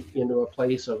coming into a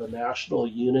place of a national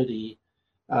unity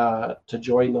to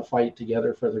join the fight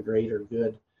together for the greater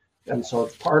good. And so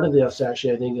part of this,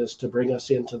 actually, I think, is to bring us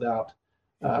into that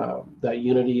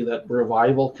unity, that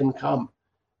revival can come,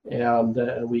 and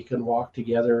we can walk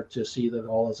together to see that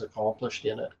all is accomplished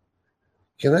in it.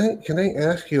 Can I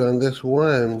ask you on this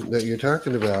one that you're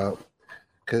talking about,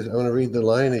 because I want to read the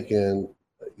line again.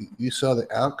 You saw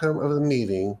the outcome of the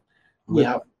meeting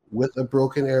with a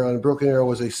broken arrow, and a broken arrow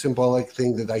was a symbolic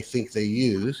thing that I think they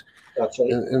use. That's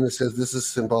right. And it says this is a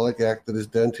symbolic act that is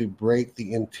done to break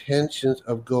the intentions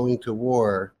of going to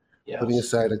war, putting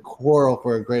aside a quarrel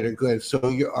for a greater good. So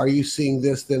are you seeing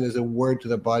this then as a word to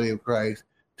the body of Christ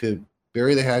to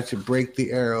bury the hatchet, break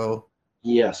the arrow?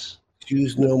 Yes.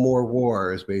 Choose no more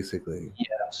wars, basically.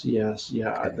 Yes.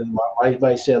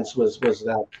 My sense was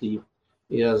that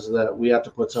is that we have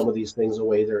to put some of these things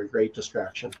away. They're a great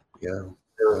distraction. Yeah.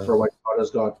 For what God has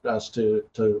got us to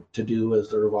do as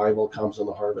the revival comes and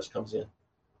the harvest comes in.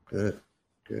 Good.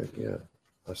 Yeah.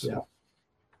 Awesome.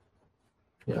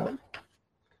 Yeah.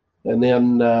 And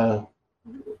then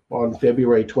on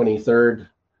February 23rd,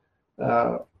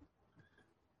 I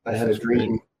had a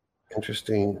dream.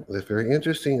 Interesting. That's very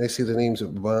interesting. I see the names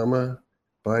of Obama,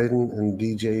 Biden, and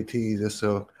DJT. Just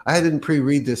so I didn't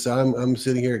pre-read this. So I'm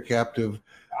sitting here captive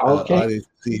audience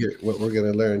to see here what we're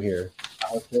going to learn here.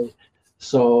 Okay.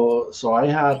 So I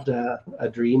had a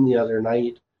dream the other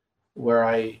night where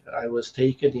I was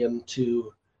taken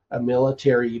into a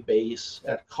military base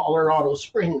at Colorado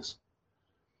Springs,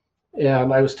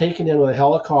 and I was taken in with a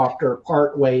helicopter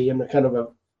part way into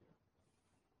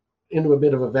a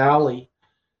bit of a valley,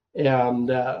 and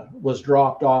was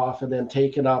dropped off and then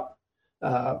taken up,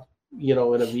 in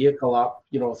a vehicle up,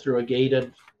 through a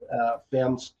gated,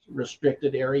 fenced,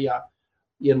 restricted area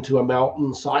into a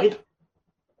mountainside.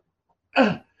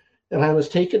 And I was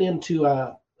taken into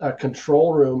a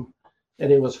control room, and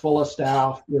it was full of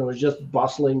staff. It was just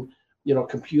bustling,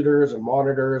 computers and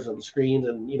monitors and screens,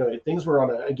 and things were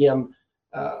on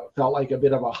felt like a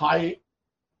bit of a high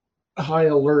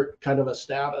alert kind of a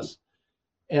status.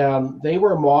 And they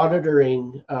were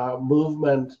monitoring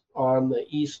movement on the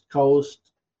East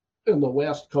Coast and the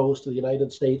West Coast of the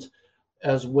United States,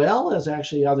 as well as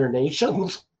actually other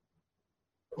nations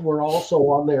were also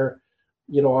on their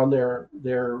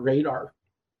radar.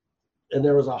 And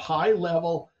there was a high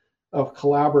level of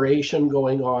collaboration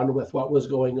going on with what was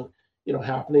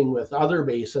happening with other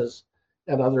bases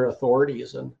and other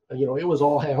authorities. And, it was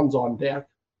all hands on deck.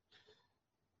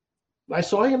 I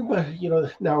saw him,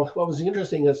 now what was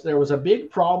interesting is there was a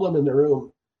big problem in the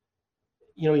room.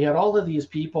 You had all of these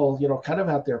people, kind of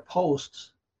at their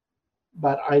posts,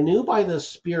 but I knew by the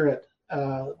Spirit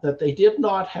that they did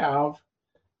not have,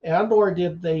 and or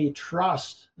did they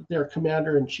trust their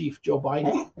commander-in-chief, Joe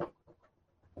Biden,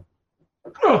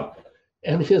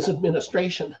 and his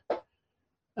administration.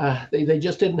 They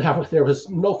just didn't have, there was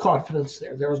no confidence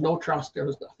there. There was no trust. There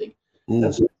was nothing.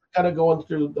 And so kind of going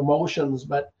through the motions,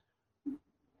 but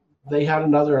they had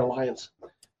another alliance.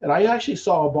 And I actually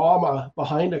saw Obama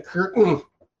behind a curtain,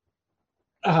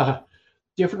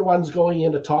 different ones going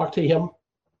in to talk to him,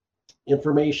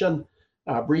 information,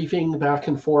 briefing back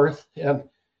and forth. And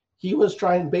he was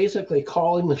basically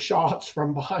calling the shots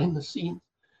from behind the scenes.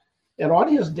 And on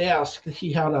his desk,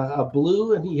 he had a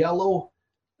blue and yellow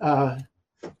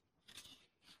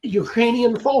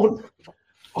Ukrainian phone.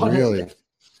 Really?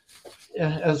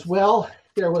 As well,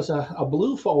 there was a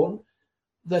blue phone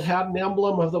that had an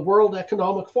emblem of the World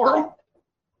Economic Forum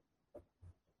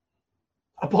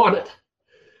upon it.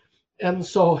 And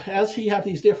so as he had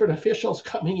these different officials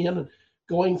coming in and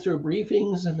going through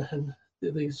briefings and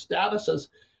these statuses,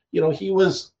 he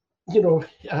was,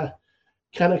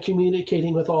 kind of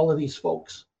communicating with all of these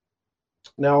folks.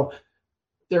 Now,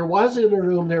 there was in the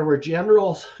room, there were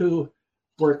generals who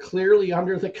were clearly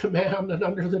under the command and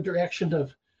under the direction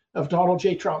of of Donald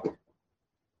J. Trump.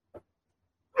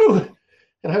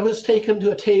 And I was taken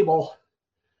to a table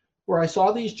where I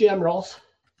saw these generals,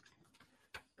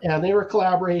 and they were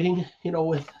collaborating,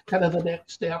 with kind of the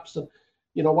next steps and,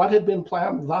 what had been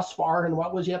planned thus far and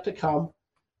what was yet to come.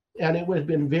 And it would have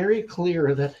been very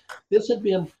clear that this had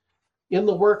been in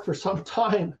the work for some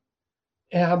time.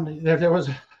 And there was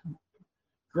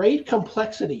great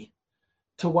complexity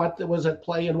to what was at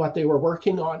play and what they were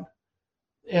working on.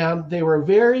 And they were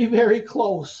very, very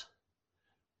close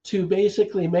to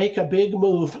basically make a big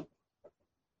move.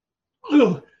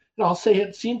 And I'll say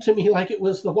it seemed to me like it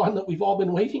was the one that we've all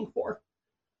been waiting for.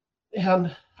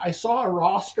 And I saw a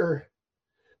roster,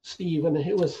 Steve, and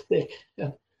it was thick,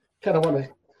 and kind of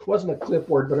it wasn't a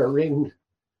clipboard, but a ring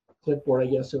clipboard,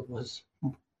 I guess it was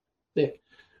thick.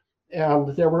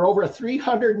 And there were over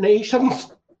 300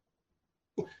 nations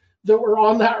that were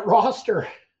on that roster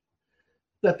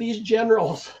that these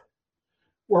generals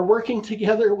were working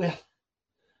together with,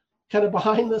 kind of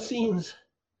behind the scenes,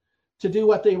 to do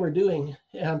what they were doing.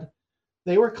 And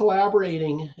they were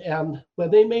collaborating. And when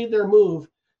they made their move,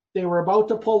 they were about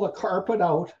to pull the carpet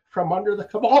out from under the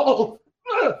cabal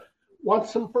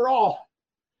once and for all.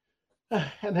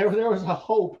 And there was a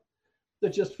hope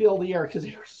that just filled the air because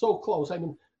they were so close. I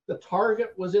mean, the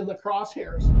target was in the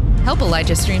crosshairs. Help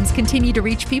Elijah Streams continue to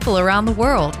reach people around the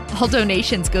world. All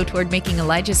donations go toward making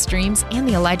Elijah Streams and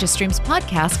the Elijah Streams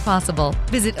podcast possible.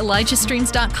 Visit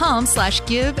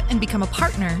ElijahStreams.com/give and become a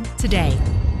partner today.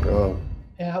 Oh.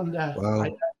 And Wow.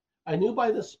 I knew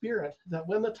by the Spirit that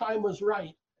when the time was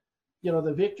right,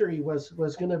 the victory was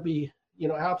going to be,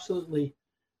 absolutely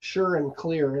sure and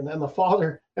clear. And then the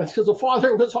Father, and because the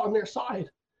Father was on their side,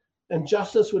 and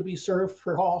justice would be served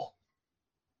for all.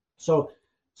 So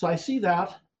I see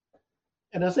that.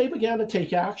 And as they began to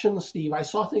take action, Steve, I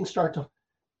saw things start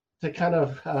to kind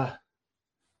of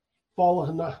fall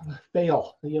and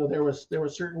fail. There were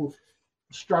certain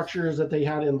structures that they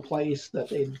had in place that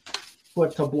they'd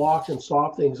put to block and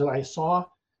stop things. And I saw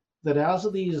that as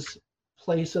these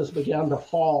places began to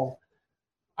fall,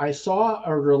 I saw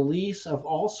a release of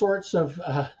all sorts of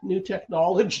new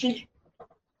technology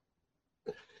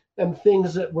and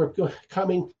things that were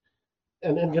coming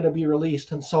and then going to be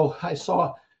released. And so I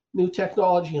saw new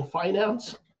technology in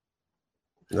finance.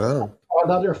 Oh.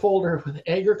 Another folder with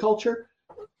agriculture.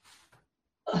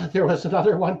 There was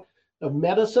another one of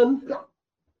medicine,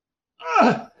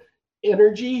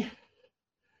 energy,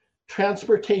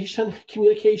 transportation,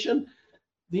 communication.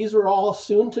 These were all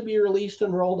soon to be released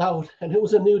and rolled out, and it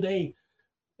was a new day.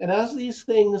 And as these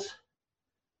things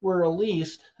were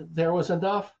released, there was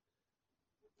enough.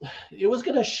 It was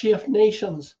going to shift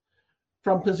nations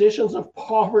from positions of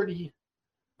poverty,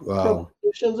 from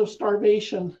positions of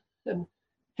starvation and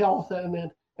health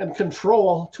and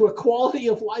control, to a quality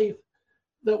of life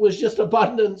that was just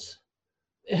abundance.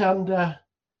 And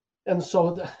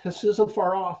so this isn't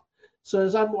far off. So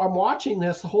as I'm watching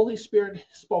this, the Holy Spirit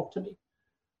spoke to me.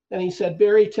 And he said,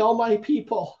 Barry, tell my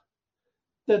people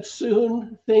that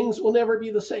soon things will never be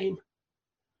the same.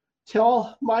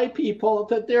 Tell my people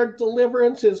that their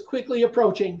deliverance is quickly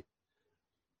approaching.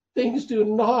 Things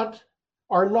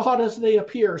are not as they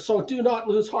appear, so do not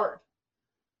lose heart.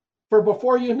 For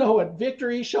before you know it,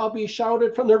 victory shall be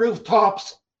shouted from the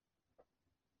rooftops.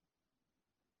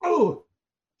 Oh,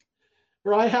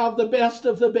 for I have the best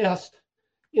of the best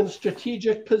in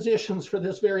strategic positions for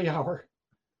this very hour.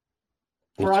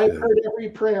 For I've heard every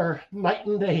prayer, night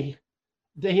and day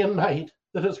and night,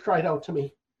 that has cried out to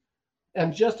me.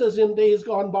 And just as in days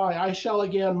gone by, I shall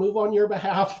again move on your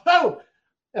behalf. Oh!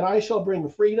 And I shall bring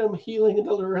freedom, healing, and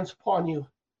deliverance upon you.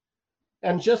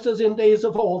 And just as in days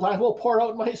of old, I will pour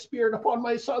out my Spirit upon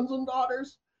my sons and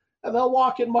daughters, and they'll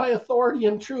walk in my authority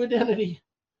and true identity.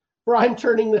 For I'm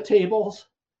turning the tables,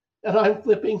 and I'm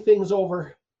flipping things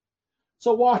over.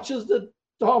 So watch as the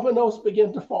dominoes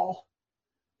begin to fall.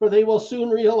 For they will soon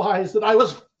realize that I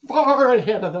was far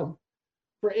ahead of them.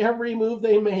 For every move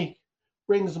they make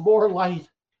brings more light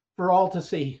for all to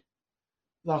see.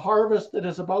 The harvest that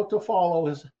is about to follow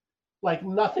is like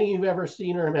nothing you've ever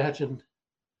seen or imagined.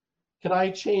 Can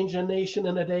I change a nation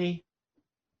in a day?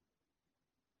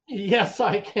 Yes,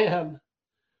 I can.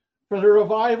 For the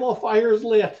revival fire is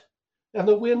lit, and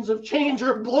the winds of change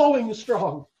are blowing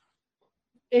strong.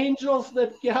 Angels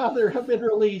that gather have been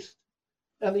released,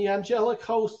 and the angelic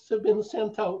hosts have been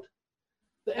sent out.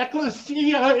 The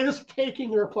ecclesia is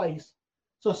taking her place.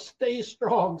 So stay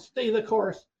strong, stay the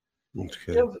course.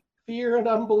 Give fear and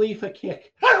unbelief a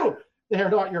kick. Oh, they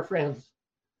are not your friends.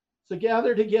 So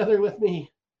gather together with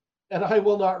me, and I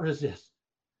will not resist.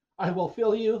 I will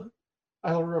fill you,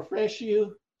 I will refresh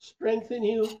you, strengthen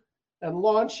you, and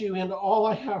launch you into all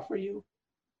I have for you.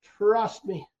 Trust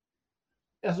me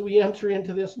as we enter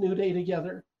into this new day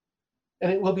together,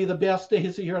 and it will be the best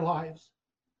days of your lives.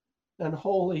 And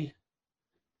holy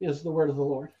is the word of the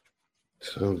Lord.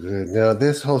 So good. Now,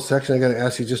 this whole section, I got to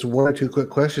ask you just one or two quick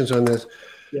questions on this.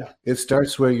 Yeah. It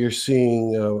starts where you're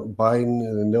seeing Biden,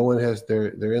 and no one has.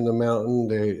 They're in the mountain.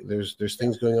 There's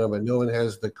things going on, but no one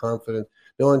has the confidence.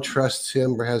 No one trusts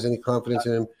him or has any confidence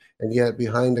in him. And yet,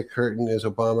 behind the curtain is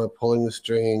Obama pulling the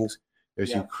strings.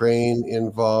 There's Ukraine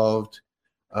involved,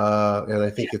 and I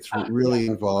think it's really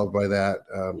involved by that.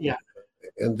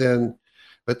 And then,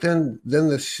 but then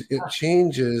it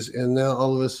changes, and now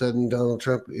all of a sudden Donald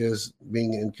Trump is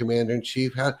being in commander in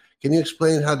chief. How can you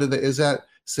explain is that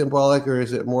symbolic, or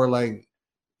is it more like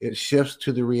it shifts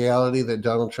to the reality that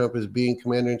Donald Trump is being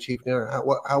commander in chief now?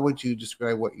 How would you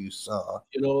describe what you saw?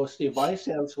 You know, Steve, my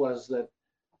sense was that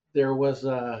there was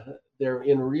there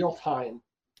in real time.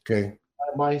 Okay.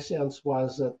 My sense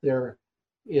was that there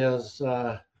is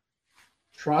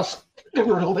trust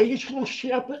and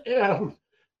relationship and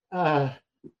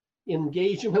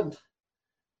engagement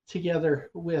together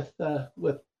with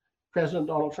President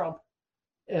Donald Trump,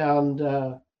 and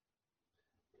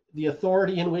the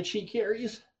authority in which he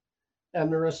carries, and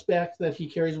the respect that he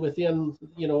carries within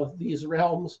these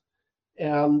realms.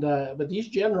 And but these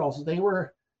generals, they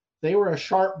were a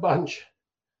sharp bunch,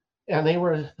 and they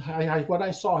were what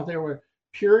I saw, there were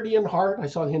purity in heart. I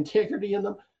saw the integrity in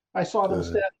them. I saw them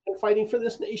standing and fighting for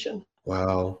this nation.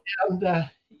 Wow. And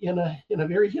in a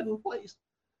very hidden place.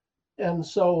 And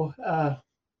so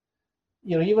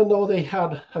even though they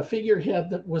had a figurehead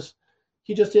that was,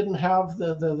 he just didn't have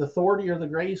the authority or the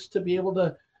grace to be able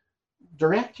to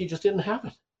direct. He just didn't have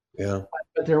it. Yeah.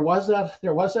 But there was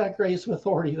that grace and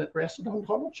authority that rested on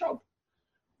Donald Trump.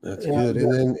 That's good.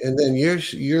 And then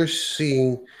you're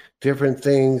seeing different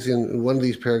things in one of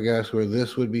these paragraphs where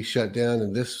this would be shut down,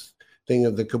 and this thing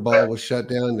of the cabal was shut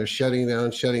down. They're shutting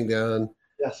down.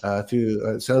 Yes.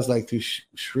 Through it sounds like through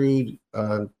shrewd,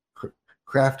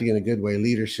 crafty in a good way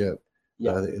leadership.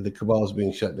 Yeah. The cabal is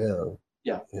being shut down.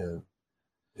 Yeah. Yeah.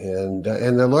 And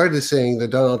the Lord is saying that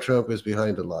Donald Trump is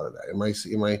behind a lot of that. Am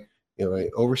I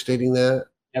overstating that?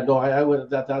 Yeah, no, I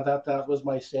would that was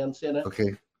my sense in it.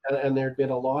 Okay. And there'd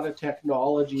been a lot of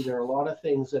technology. There are a lot of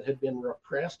things that had been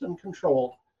repressed and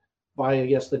controlled by, I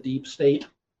guess, the deep state.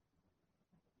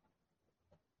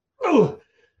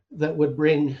 That would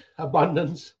bring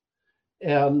abundance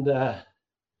and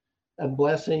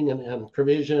blessing and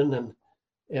provision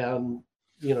and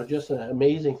just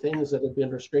amazing things that have been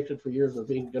restricted for years are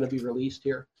going to be released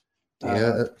here.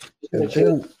 Yeah, and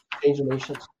change the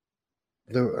nations.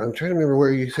 I'm trying to remember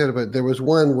where you said about. There was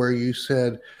one where you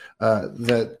said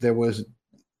that there was.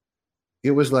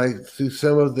 It was like through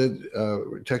some of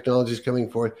the technologies coming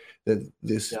forth that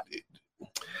this. Yeah.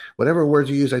 Whatever words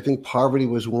you use, I think poverty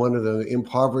was one of them.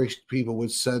 Impoverished people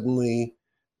would suddenly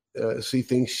see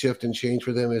things shift and change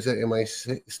for them. Am I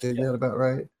stating that about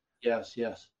right? Yes.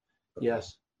 Yeah,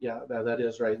 that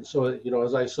is right. And so,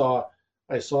 as I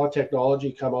saw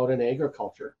technology come out in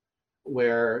agriculture,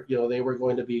 where they were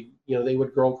going to be, they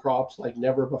would grow crops like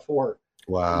never before.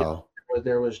 Wow. Where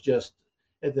there was just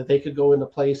that they could go into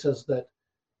places that,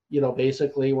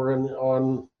 basically were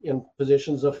in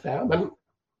positions of famine.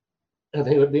 And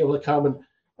they would be able to come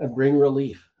and bring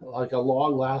relief, like a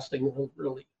long-lasting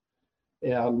relief.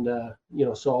 And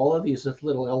so all of these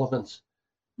little elements,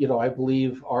 I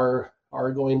believe are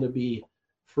going to be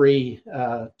free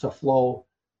to flow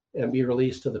and be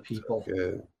released to the people.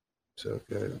 So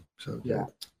good. Yeah.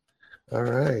 All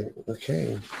right.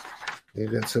 Okay. You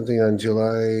got something on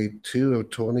July 2 of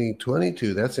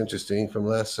 2022. That's interesting, from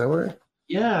last summer.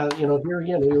 Yeah. Here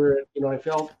again, we were. I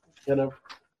felt kind of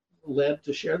led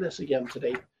to share this again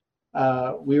today.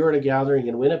 We were at a gathering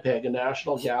in Winnipeg, a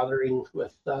national gathering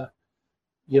with a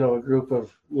group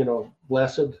of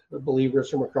blessed believers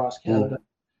from across Canada.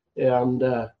 And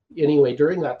anyway,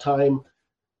 during that time,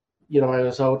 I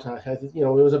was out. It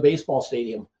was a baseball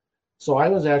stadium, so I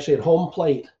was actually at home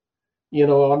plate,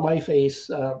 on my face,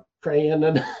 praying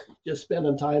and just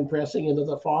spending time pressing into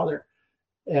the Father.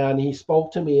 And he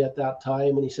spoke to me at that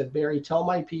time, and he said, "Barry, tell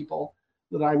my people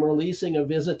that I'm releasing a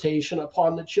visitation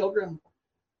upon the children,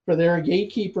 for there are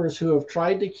gatekeepers who have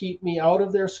tried to keep me out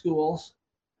of their schools,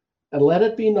 and let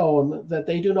it be known that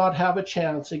they do not have a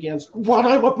chance against what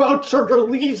I'm about to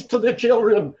release to the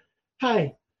children.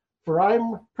 Hi, for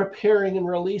I'm preparing and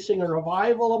releasing a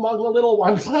revival among the little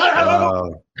ones."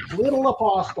 Wow. Little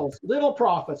apostles, little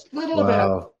prophets, little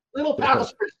evangelists, little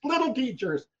pastors, little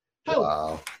teachers.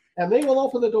 Wow. And they will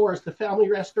open the doors to family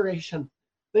restoration.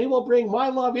 They will bring my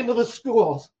love into the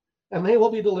schools, and they will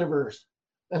be deliverers.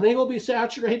 and they will be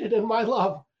saturated in my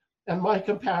love and my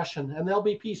compassion, and they'll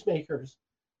be peacemakers,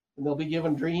 and they'll be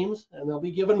given dreams, and they'll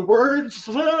be given words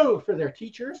for their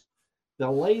teachers.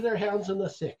 They'll lay their hands on the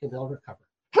sick, and they'll recover.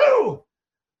 Whew!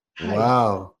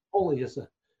 Wow. Holy is the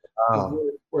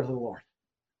word of the Lord.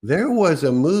 There was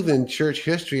a move in church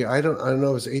history. I don't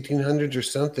know, it was 1800s or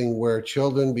something, where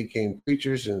children became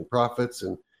preachers and prophets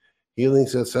and healing.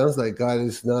 So it sounds like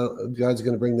God's going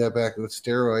to bring that back with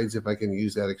steroids, if I can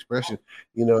use that expression.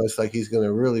 It's like he's going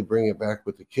to really bring it back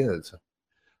with the kids.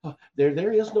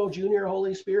 There is no junior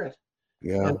Holy Spirit.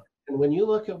 Yeah. And when you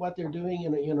look at what they're doing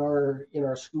in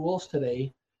our schools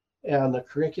today, and the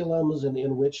curriculums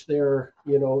in which they're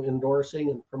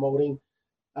endorsing and promoting,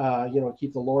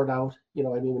 keep the Lord out.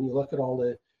 When you look at all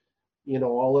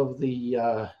of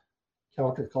the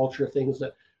counterculture things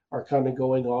that are kind of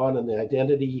going on, and the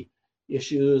identity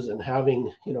issues, and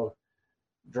having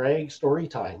drag story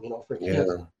time for kids.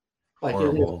 Like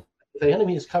the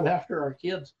enemy has come after our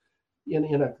kids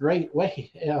in a great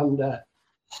way, and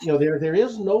there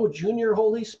is no junior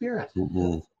Holy Spirit.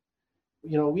 Mm-hmm.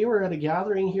 We were at a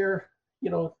gathering here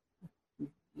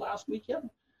last weekend,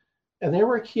 and there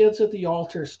were kids at the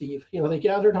altar, Steve. They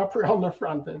gathered up around the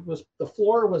front. The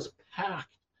floor was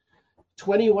packed,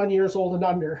 21 years old and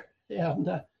under,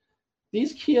 and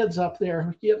these kids up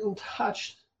there getting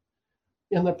touched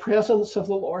in the presence of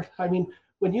the Lord. I mean,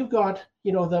 when you've got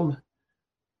them,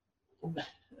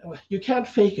 you can't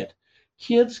fake it.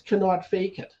 Kids cannot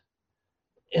fake it.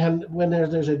 And when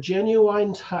there's a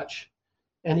genuine touch,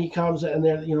 and he comes and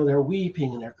they're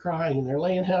weeping and they're crying and they're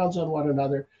laying hands on one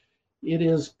another, it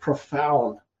is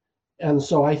profound. And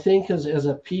so I think as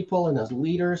a people and as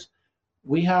leaders,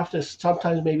 we have to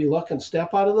sometimes maybe look and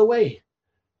step out of the way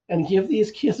and give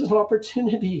these kids an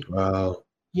opportunity. Wow.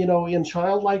 In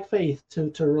childlike faith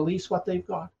to release what they've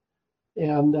got.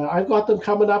 And I've got them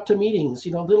coming up to meetings,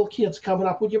 little kids coming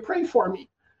up, would you pray for me?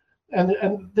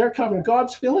 And they're coming,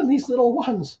 God's filling these little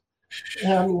ones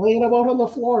and laying them out on the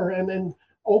floor, and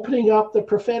opening up the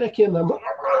prophetic in them,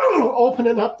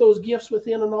 opening up those gifts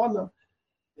within and on them.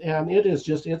 And it's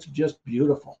just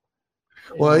beautiful.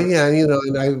 Well, yeah,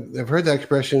 and I've heard that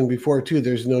expression before too.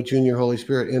 There's no junior Holy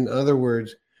Spirit. In other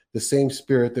words, the same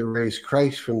Spirit that raised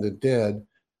Christ from the dead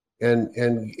and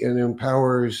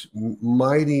empowers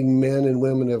mighty men and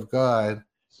women of God,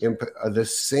 the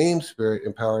same Spirit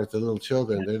empowers the little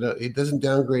children. He doesn't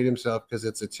downgrade himself because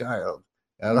it's a child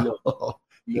at all.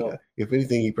 No. If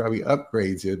anything, he probably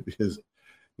upgrades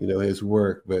his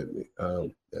work. But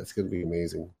that's going to be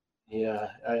amazing. Yeah,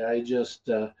 I just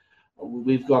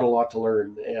we've got a lot to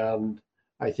learn, and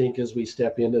I think as we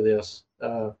step into this,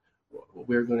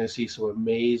 we're going to see some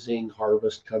amazing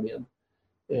harvest come in.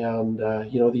 And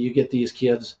you get these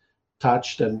kids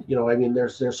touched, and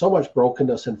there's so much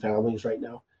brokenness in families right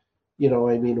now.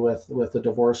 With the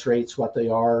divorce rates what they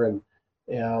are, and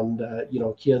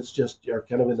kids just are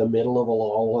kind of in the middle of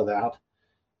all of that.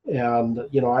 And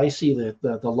I see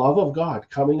the love of God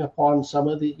coming upon some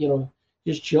of the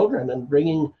his children, and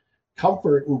bringing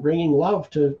comfort and bringing love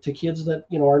to kids that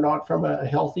are not from a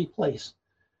healthy place.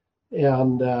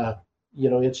 And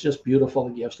it's just beautiful,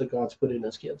 the gifts that God's put in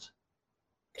his kids.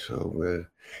 So good.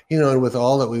 And with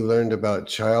all that we learned about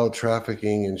child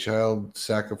trafficking and child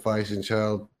sacrifice and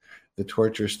the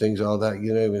torturous things, all that, I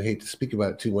even hate to speak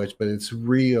about it too much, but it's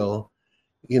real.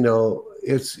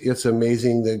 It's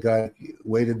amazing that God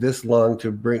waited this long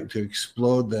to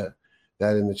explode that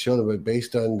in the children. But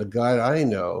based on the God I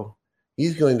know,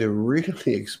 he's going to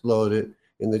really explode it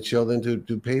in the children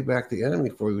to pay back the enemy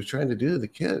for what he was trying to do to the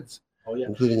kids,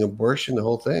 including abortion, the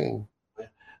whole thing.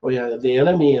 Oh yeah, the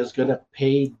enemy is going to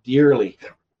pay dearly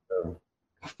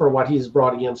for what he's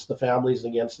brought against the families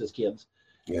and against his kids.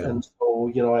 Yeah. And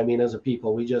so, as a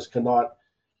people, we just cannot,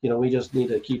 we just need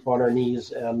to keep on our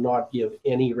knees and not give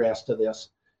any rest to this,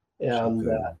 and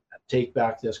take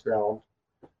back this ground.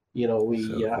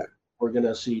 We're going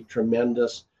to see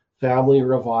tremendous family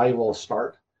revival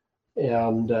start,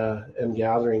 and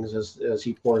gatherings as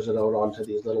he pours it out onto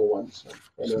these little ones.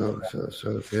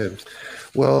 So good.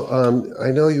 Well, I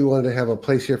know you wanted to have a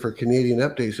place here for Canadian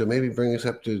updates, so maybe bring us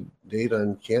up to date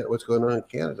on what's going on in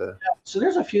Canada. Yeah, so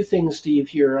there's a few things, Steve,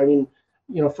 here.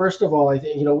 First of all, I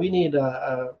think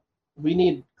we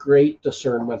need great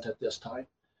discernment at this time.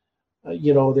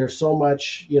 There's so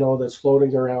much that's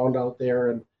floating around out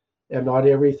there, and not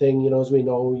everything as we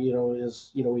know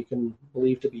is we can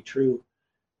believe to be true.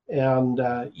 And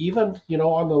even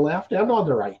on the left and on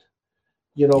the right,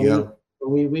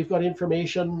 we've got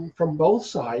information from both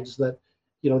sides that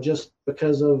just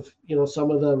because of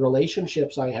some of the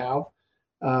relationships I have,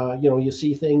 you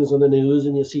see things on the news,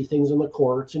 and you see things in the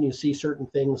courts, and you see certain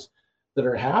things that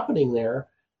are happening there.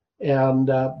 And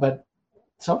but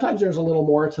sometimes there's a little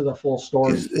more to the full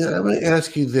story. I'm going to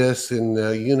ask you this, and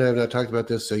you and I have not talked about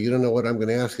this, so you don't know what I'm going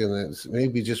to ask you, and it's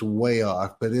maybe just way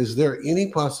off, but is there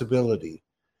any possibility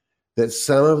that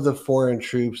some of the foreign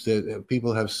troops that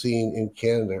people have seen in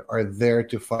Canada are there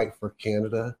to fight for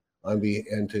Canada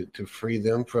and to free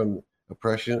them from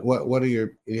oppression? What are do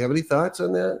you have any thoughts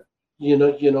on that?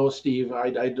 Steve, I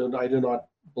do not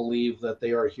believe that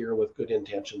they are here with good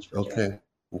intentions for Canada.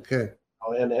 Okay.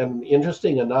 And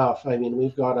interesting enough, I mean,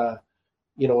 we've got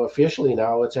officially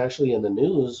now, it's actually in the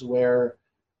news where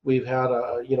we've had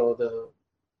a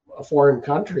foreign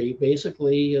country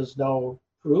basically is now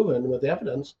proven with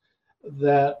evidence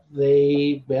that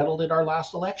they meddled in our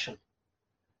last election.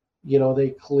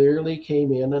 They clearly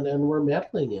came in and were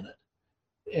meddling in it.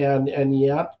 And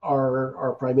yet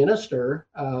our prime minister,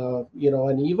 and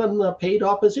even the paid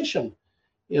opposition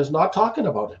is not talking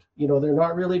about it. They're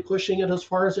not really pushing it as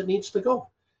far as it needs to go.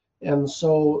 And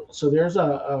so there's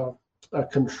a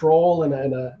control and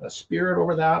a spirit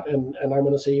over that. And I'm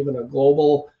going to say even a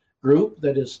global group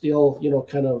that is still,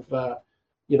 kind of,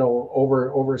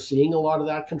 overseeing a lot of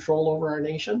that control over our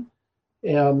nation.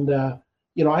 And,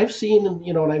 I've seen,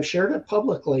 and I've shared it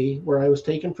publicly where I was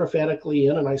taken prophetically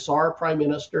in and I saw our prime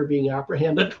minister being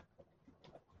apprehended,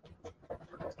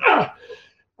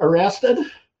 arrested,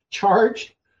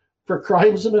 charged for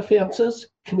crimes and offenses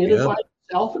committed by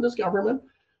himself and his government,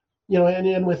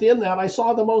 and within that, I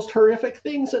saw the most horrific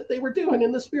things that they were doing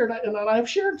in the spirit, and I've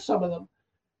shared some of them.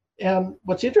 And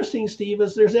what's interesting, Steve,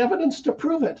 is there's evidence to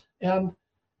prove it, and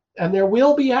there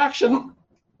will be action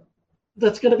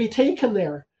that's going to be taken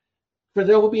there, for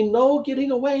there will be no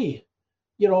getting away,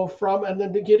 from and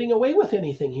then getting away with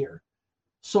anything here.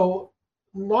 So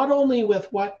not only with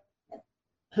what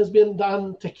has been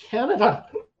done to Canada,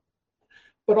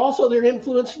 but also their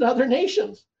influence in other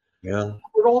nations. Yeah.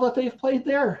 The role that they've played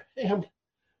there. And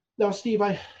now, Steve,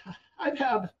 I've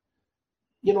had,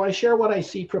 I share what I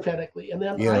see prophetically, and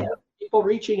then I have people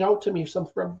reaching out to me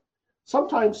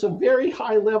sometimes some very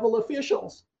high level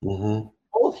officials,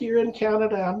 both here in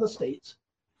Canada and the States.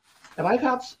 And I've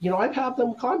had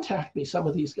them contact me, some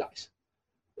of these guys,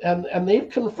 and they've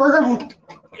confirmed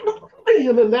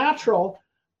in the natural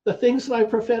the things that I've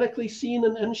prophetically seen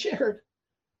and shared.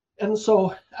 And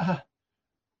so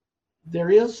there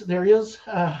is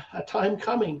a time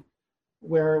coming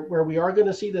where we are going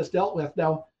to see this dealt with.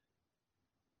 Now,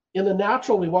 in the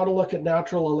natural, we want to look at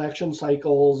natural election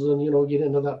cycles and get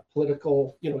into that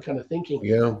political kind of thinking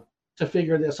to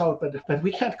figure this out. But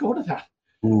we can't go to that.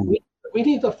 We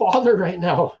need the Father right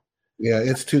now. Yeah,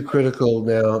 it's too critical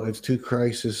now. It's too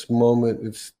crisis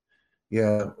moment.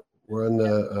 We're on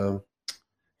the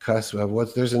cusp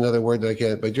of there's another word that I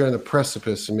can't, but you're on the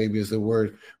precipice, and maybe is the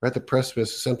word. We're at the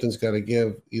precipice. Something's got to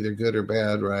give, either good or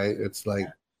bad, right? It's like.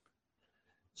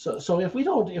 So if we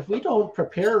don't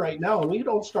prepare right now and we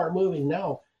don't start moving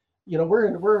now,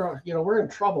 we're in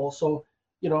trouble. So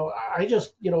I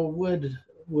just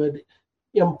would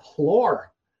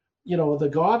implore the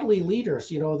godly leaders,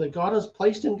 that God has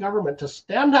placed in government to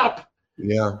stand up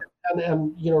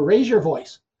and raise your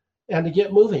voice and to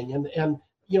get moving. And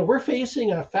we're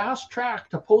facing a fast track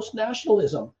to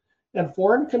post-nationalism and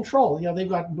foreign control. They've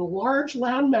got large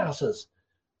land masses,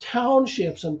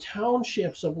 townships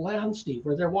of land, Steve,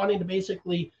 where they're wanting to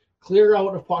basically clear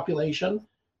out of population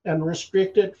and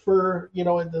restrict it for,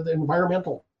 the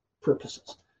environmental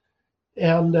purposes.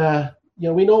 And,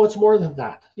 we know it's more than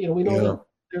that. We know that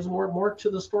there's more to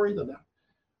the story than that.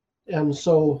 And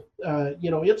so,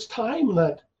 it's time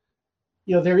that,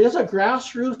 there is a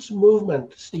grassroots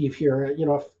movement, Steve, here,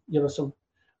 some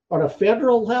on a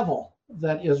federal level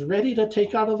that is ready to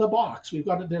take out of the box.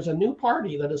 There's a new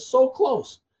party that is so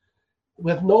close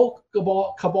with no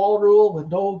cabal rule, with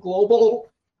no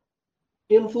global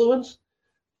influence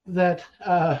that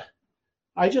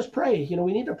I just pray,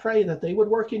 we need to pray that they would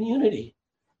work in unity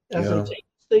as they take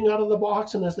this thing out of the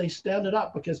box and as they stand it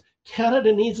up, because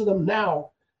Canada needs them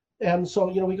now. And so,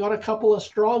 we got a couple of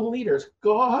strong leaders,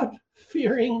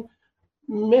 God-fearing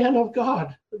men of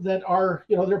God that are,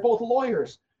 they're both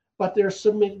lawyers, but they're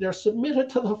submitted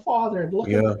to the Father and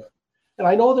looking. And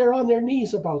I know they're on their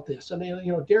knees about this.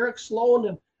 And Derek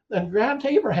Sloan and Grant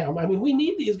Abraham. I mean, we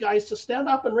need these guys to stand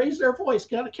up and raise their voice.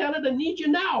 Canada needs you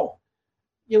now.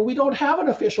 We don't have an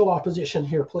official opposition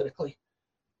here politically,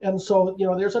 and so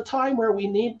there's a time where we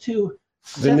need to.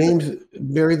 The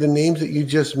names that you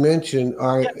just mentioned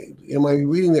are. Am I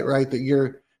reading that right? That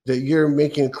you're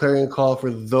making a clarion call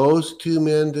for those two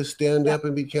men to stand up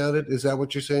and be counted? Is that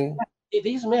what you're saying?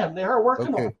 These men, they are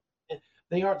working on it.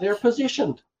 They're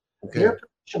positioned.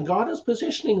 God is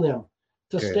positioning them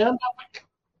to stand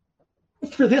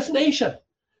up for this nation.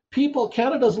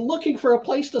 Canada's looking for a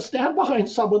place to stand behind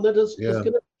someone that is going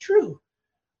to be true.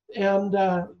 And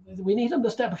we need them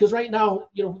to stand, because right now,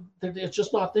 it's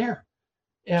just not there.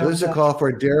 And, so this is a call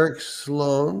for Derek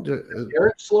Sloan.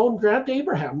 Grant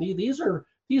Abraham. These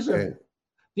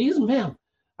men.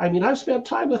 I mean, I've spent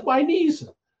time with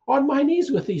on my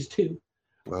knees with these two.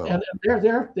 Wow. And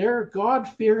they're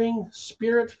God-fearing,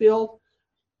 Spirit-filled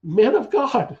men of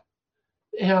God.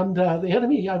 And the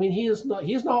enemy, I mean, he's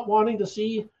not wanting to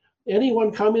see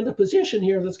anyone come into position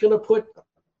here that's going to put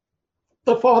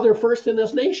the Father first in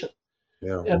this nation.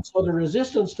 Yeah. And so the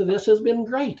resistance to this has been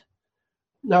great.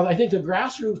 Now, I think the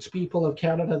grassroots people of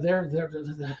Canada,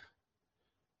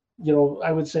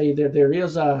 I would say there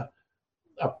is a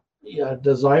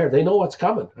desire. They know what's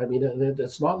coming. I mean,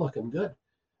 it's not looking good,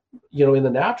 in the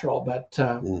natural, but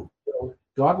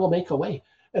God will make a way.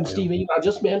 And Stevie, I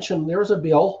just mentioned there's a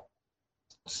bill,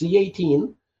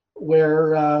 C-18,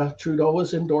 where Trudeau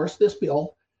has endorsed this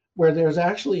bill, where there's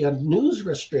actually a news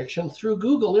restriction through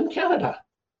Google in Canada.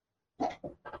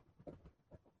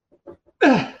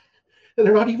 And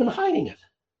they're not even hiding it.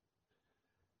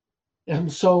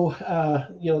 And so,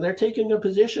 they're taking a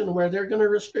position where they're going to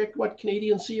restrict what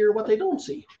Canadians see or what they don't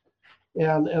see.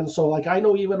 And so, like, I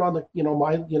know even on the,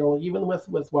 even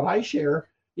with what I share,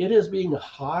 it is being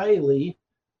highly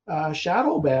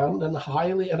shadow banned and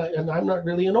highly, and I'm not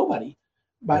really a nobody,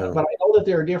 but I know that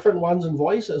there are different ones and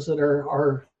voices that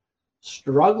are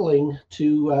struggling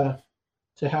to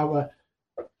have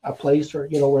a place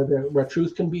where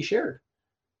truth can be shared.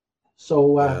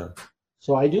 So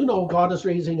so I do know God is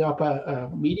raising up a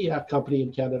media company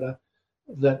in Canada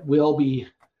that will be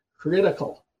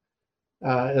critical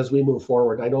as we move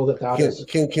forward. I know that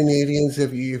can Canadians,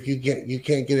 if you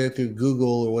can't get it through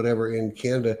Google or whatever in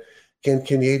Canada, can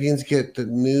Canadians get the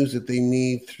news that they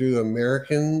need through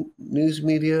American news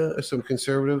media, some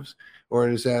conservatives, or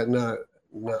is that not?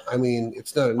 I mean,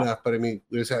 it's not enough, but I mean,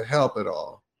 does that help at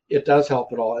all? It does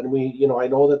help at all. And I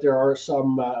know that there are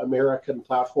some American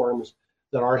platforms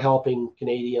that are helping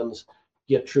Canadians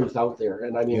get truth out there.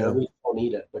 And I mean, we don't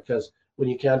need it, because when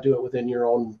you can't do it within your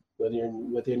own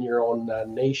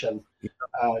nation,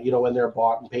 when they're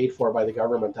bought and paid for by the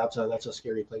government, that's a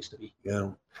scary place to be.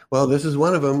 Yeah. Well, this is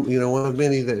one of them, one of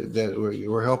many that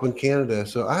we're helping Canada.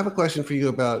 So I have a question for you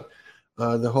about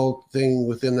the whole thing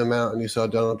within the mountain. You saw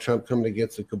Donald Trump coming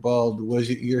against the cabal. Was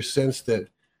it your sense that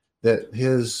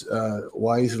his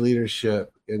wise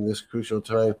leadership in this crucial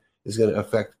time is going to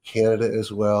affect Canada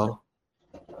as well?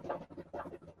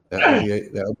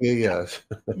 That would be a yes.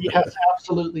 Yes,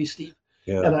 absolutely, Steve.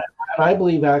 Yeah. And I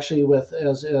believe actually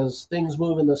as things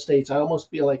move in the States, I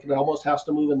almost feel like it almost has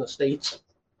to move in the States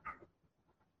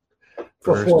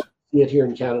before we see it here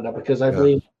in Canada, because I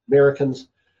believe Americans,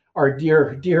 our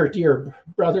dear, dear, dear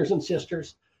brothers and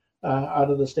sisters out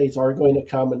of the States, are going to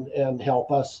come and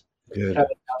help us kind of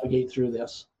navigate through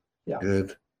this. Yeah.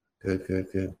 Good.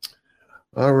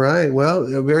 All right. Well,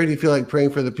 Mary, do you feel like praying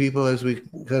for the people as we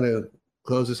kind of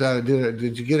close this out?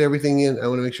 Did you get everything in? I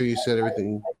want to make sure you said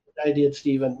everything. I did,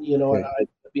 Stephen. And it'd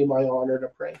be my honor to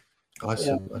pray.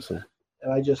 Awesome. Awesome.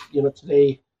 And I just,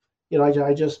 today,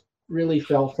 I just really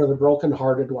felt for the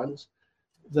brokenhearted ones,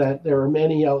 that there are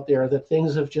many out there that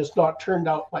things have just not turned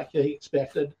out like they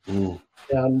expected. And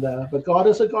but God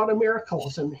is a God of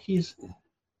miracles, and He's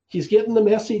getting the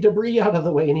messy debris out of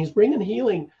the way, and He's bringing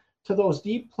healing to those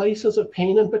deep places of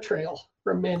pain and betrayal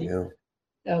for many.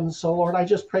 And so, Lord, I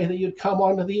just pray that you'd come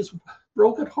onto these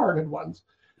brokenhearted ones,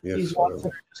 these ones that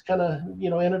are just kind of,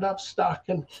 ended up stuck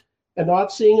and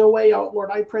not seeing a way out. Lord,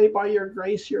 I pray by your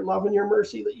grace, your love, and your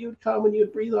mercy that you'd come and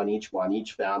you'd breathe on each one,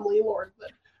 each family, Lord,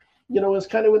 that, is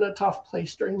kind of in a tough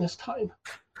place during this time.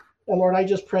 And Lord, I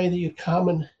just pray that you'd come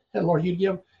and Lord, you'd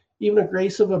give even a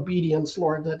grace of obedience,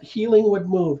 Lord, that healing would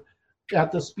move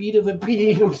at the speed of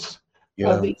obedience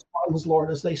of these ones,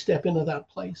 Lord, as they step into that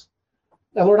place.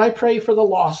 And Lord, I pray for the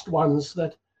lost ones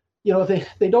that,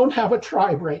 they don't have a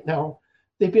tribe right now.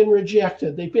 They've been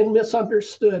rejected. They've been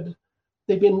misunderstood.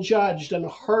 They've been judged and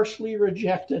harshly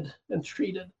rejected and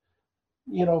treated,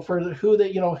 for who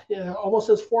they, almost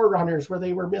as forerunners, where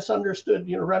they were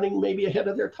misunderstood, running maybe ahead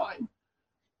of their time.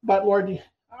 But Lord,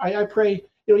 I pray,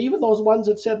 even those ones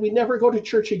that said we never go to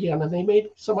church again, and they made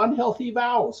some unhealthy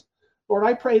vows. Lord,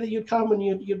 I pray that you'd come and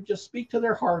you'd just speak to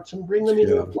their hearts and bring them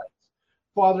into a place,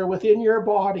 Father, within your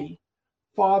body,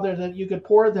 Father, that you could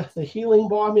pour the healing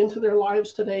balm into their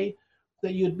lives today,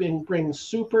 that you'd bring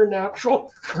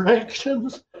supernatural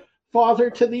corrections, Father,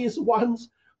 to these ones,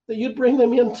 that you'd bring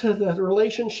them into the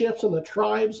relationships and the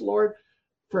tribes, Lord,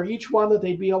 for each one, that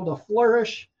they'd be able to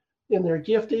flourish in their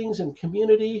giftings and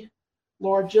community,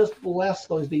 Lord, just bless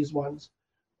these ones.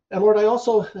 And Lord,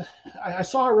 I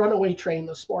saw a runaway train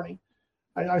this morning.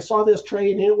 I saw this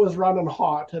train, it was running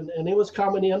hot, and it was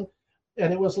coming in,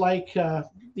 and it was like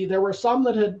there were some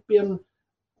that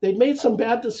they'd made some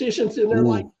bad decisions in their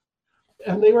life,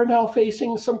 and they were now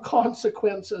facing some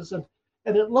consequences, and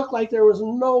it looked like there was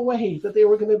no way that they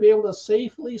were going to be able to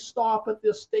safely stop at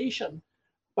this station,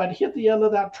 but hit the end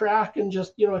of that track and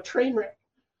just, a train wreck.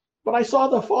 But I saw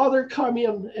the Father come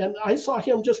in, and I saw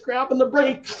him just grabbing the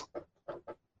brakes.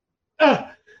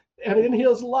 And in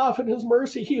his love and his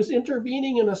mercy, he was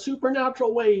intervening in a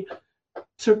supernatural way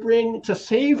to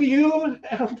save you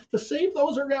and to save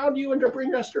those around you and to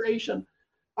bring restoration.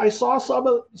 I saw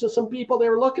some people, they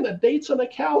were looking at dates on a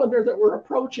calendar that were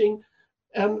approaching,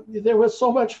 and there was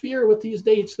so much fear with these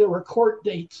dates. There were court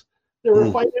dates. There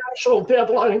were financial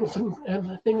deadlines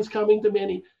and things coming to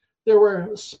many. There were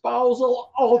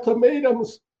spousal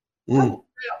ultimatums. There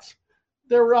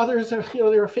were others that, they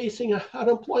were facing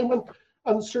unemployment,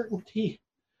 uncertainty,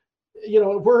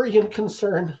 worry and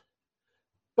concern.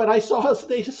 But I saw as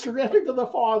they surrendered to the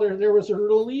Father, there was a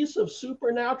release of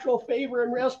supernatural favor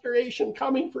and restoration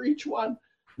coming for each one.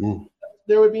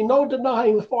 There would be no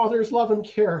denying the Father's love and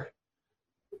care.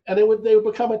 And they would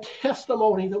become a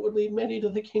testimony that would lead many to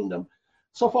the kingdom.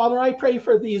 So, Father, I pray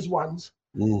for these ones,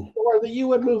 Lord, that you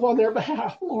would move on their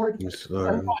behalf, Lord. Yes,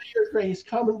 Lord. And by your grace,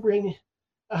 come and bring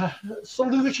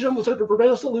solutions and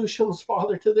resolutions,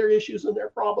 Father, to their issues and their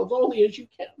problems, only as you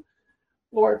can,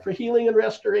 Lord, for healing and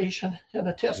restoration and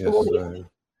a testimony. Yes,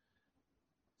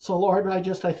 so, Lord, I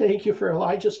thank you for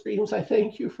Elijah Streams. I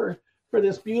thank you for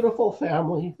this beautiful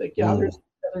family that gathers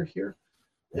together here.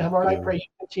 And Lord, I pray you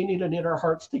continue to knit our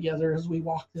hearts together as we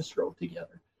walk this road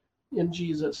together. In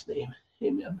Jesus' name,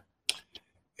 amen.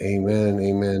 Amen.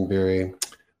 Amen, Barry.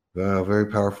 Very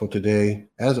powerful today,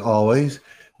 as always.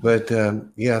 But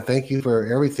thank you for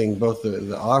everything, both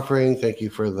the offering. Thank you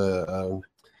for the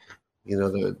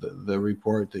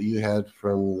report that you had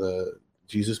from the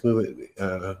Jesus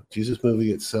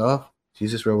movie itself,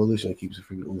 Jesus Revolution. I keep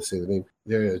forgetting to say the name.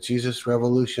 There,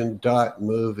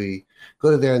 JesusRevolution.movie.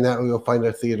 Go to there, and that way you'll find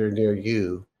a theater near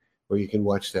you where you can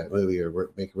watch that movie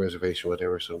or make a reservation,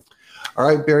 whatever. So, all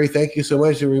right, Barry, thank you so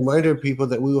much. A reminder, people,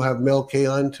 that we will have Mel Kay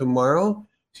on tomorrow.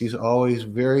 She's always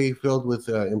very filled with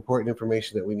important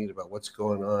information that we need about what's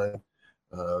going on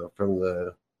from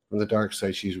the dark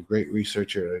side. She's a great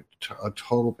researcher, a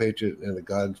total patriot, and a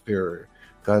God-fearer,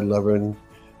 God-loving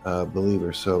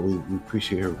believer. So we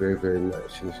appreciate her very, very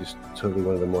much. And she's totally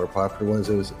one of the more popular ones.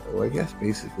 I guess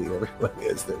basically everyone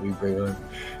is that we bring on.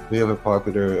 We have a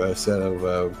popular set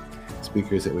of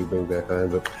speakers that we bring back on.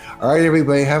 But all right,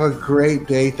 everybody, have a great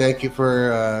day. Thank you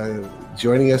for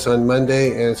joining us on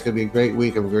Monday, and it's going to be a great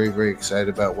week. I'm very, very excited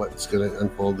about what's going to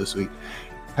unfold this week.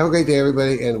 Have a great day,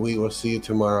 everybody, and we will see you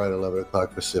tomorrow at 11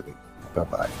 o'clock Pacific.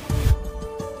 Bye-bye.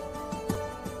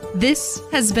 This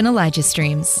has been Elijah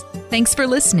Streams. Thanks for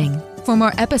listening. For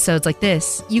more episodes like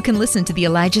this, you can listen to the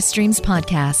Elijah Streams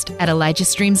podcast at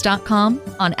ElijahStreams.com,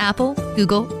 on Apple,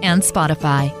 Google, and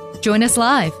Spotify. Join us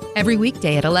live every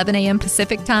weekday at 11 a.m.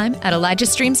 Pacific Time at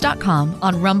ElijahStreams.com,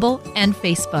 on Rumble and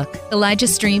Facebook. Elijah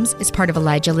Streams is part of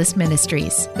Elijah List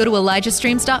Ministries. Go to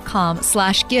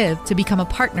ElijahStreams.com/give to become a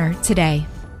partner today.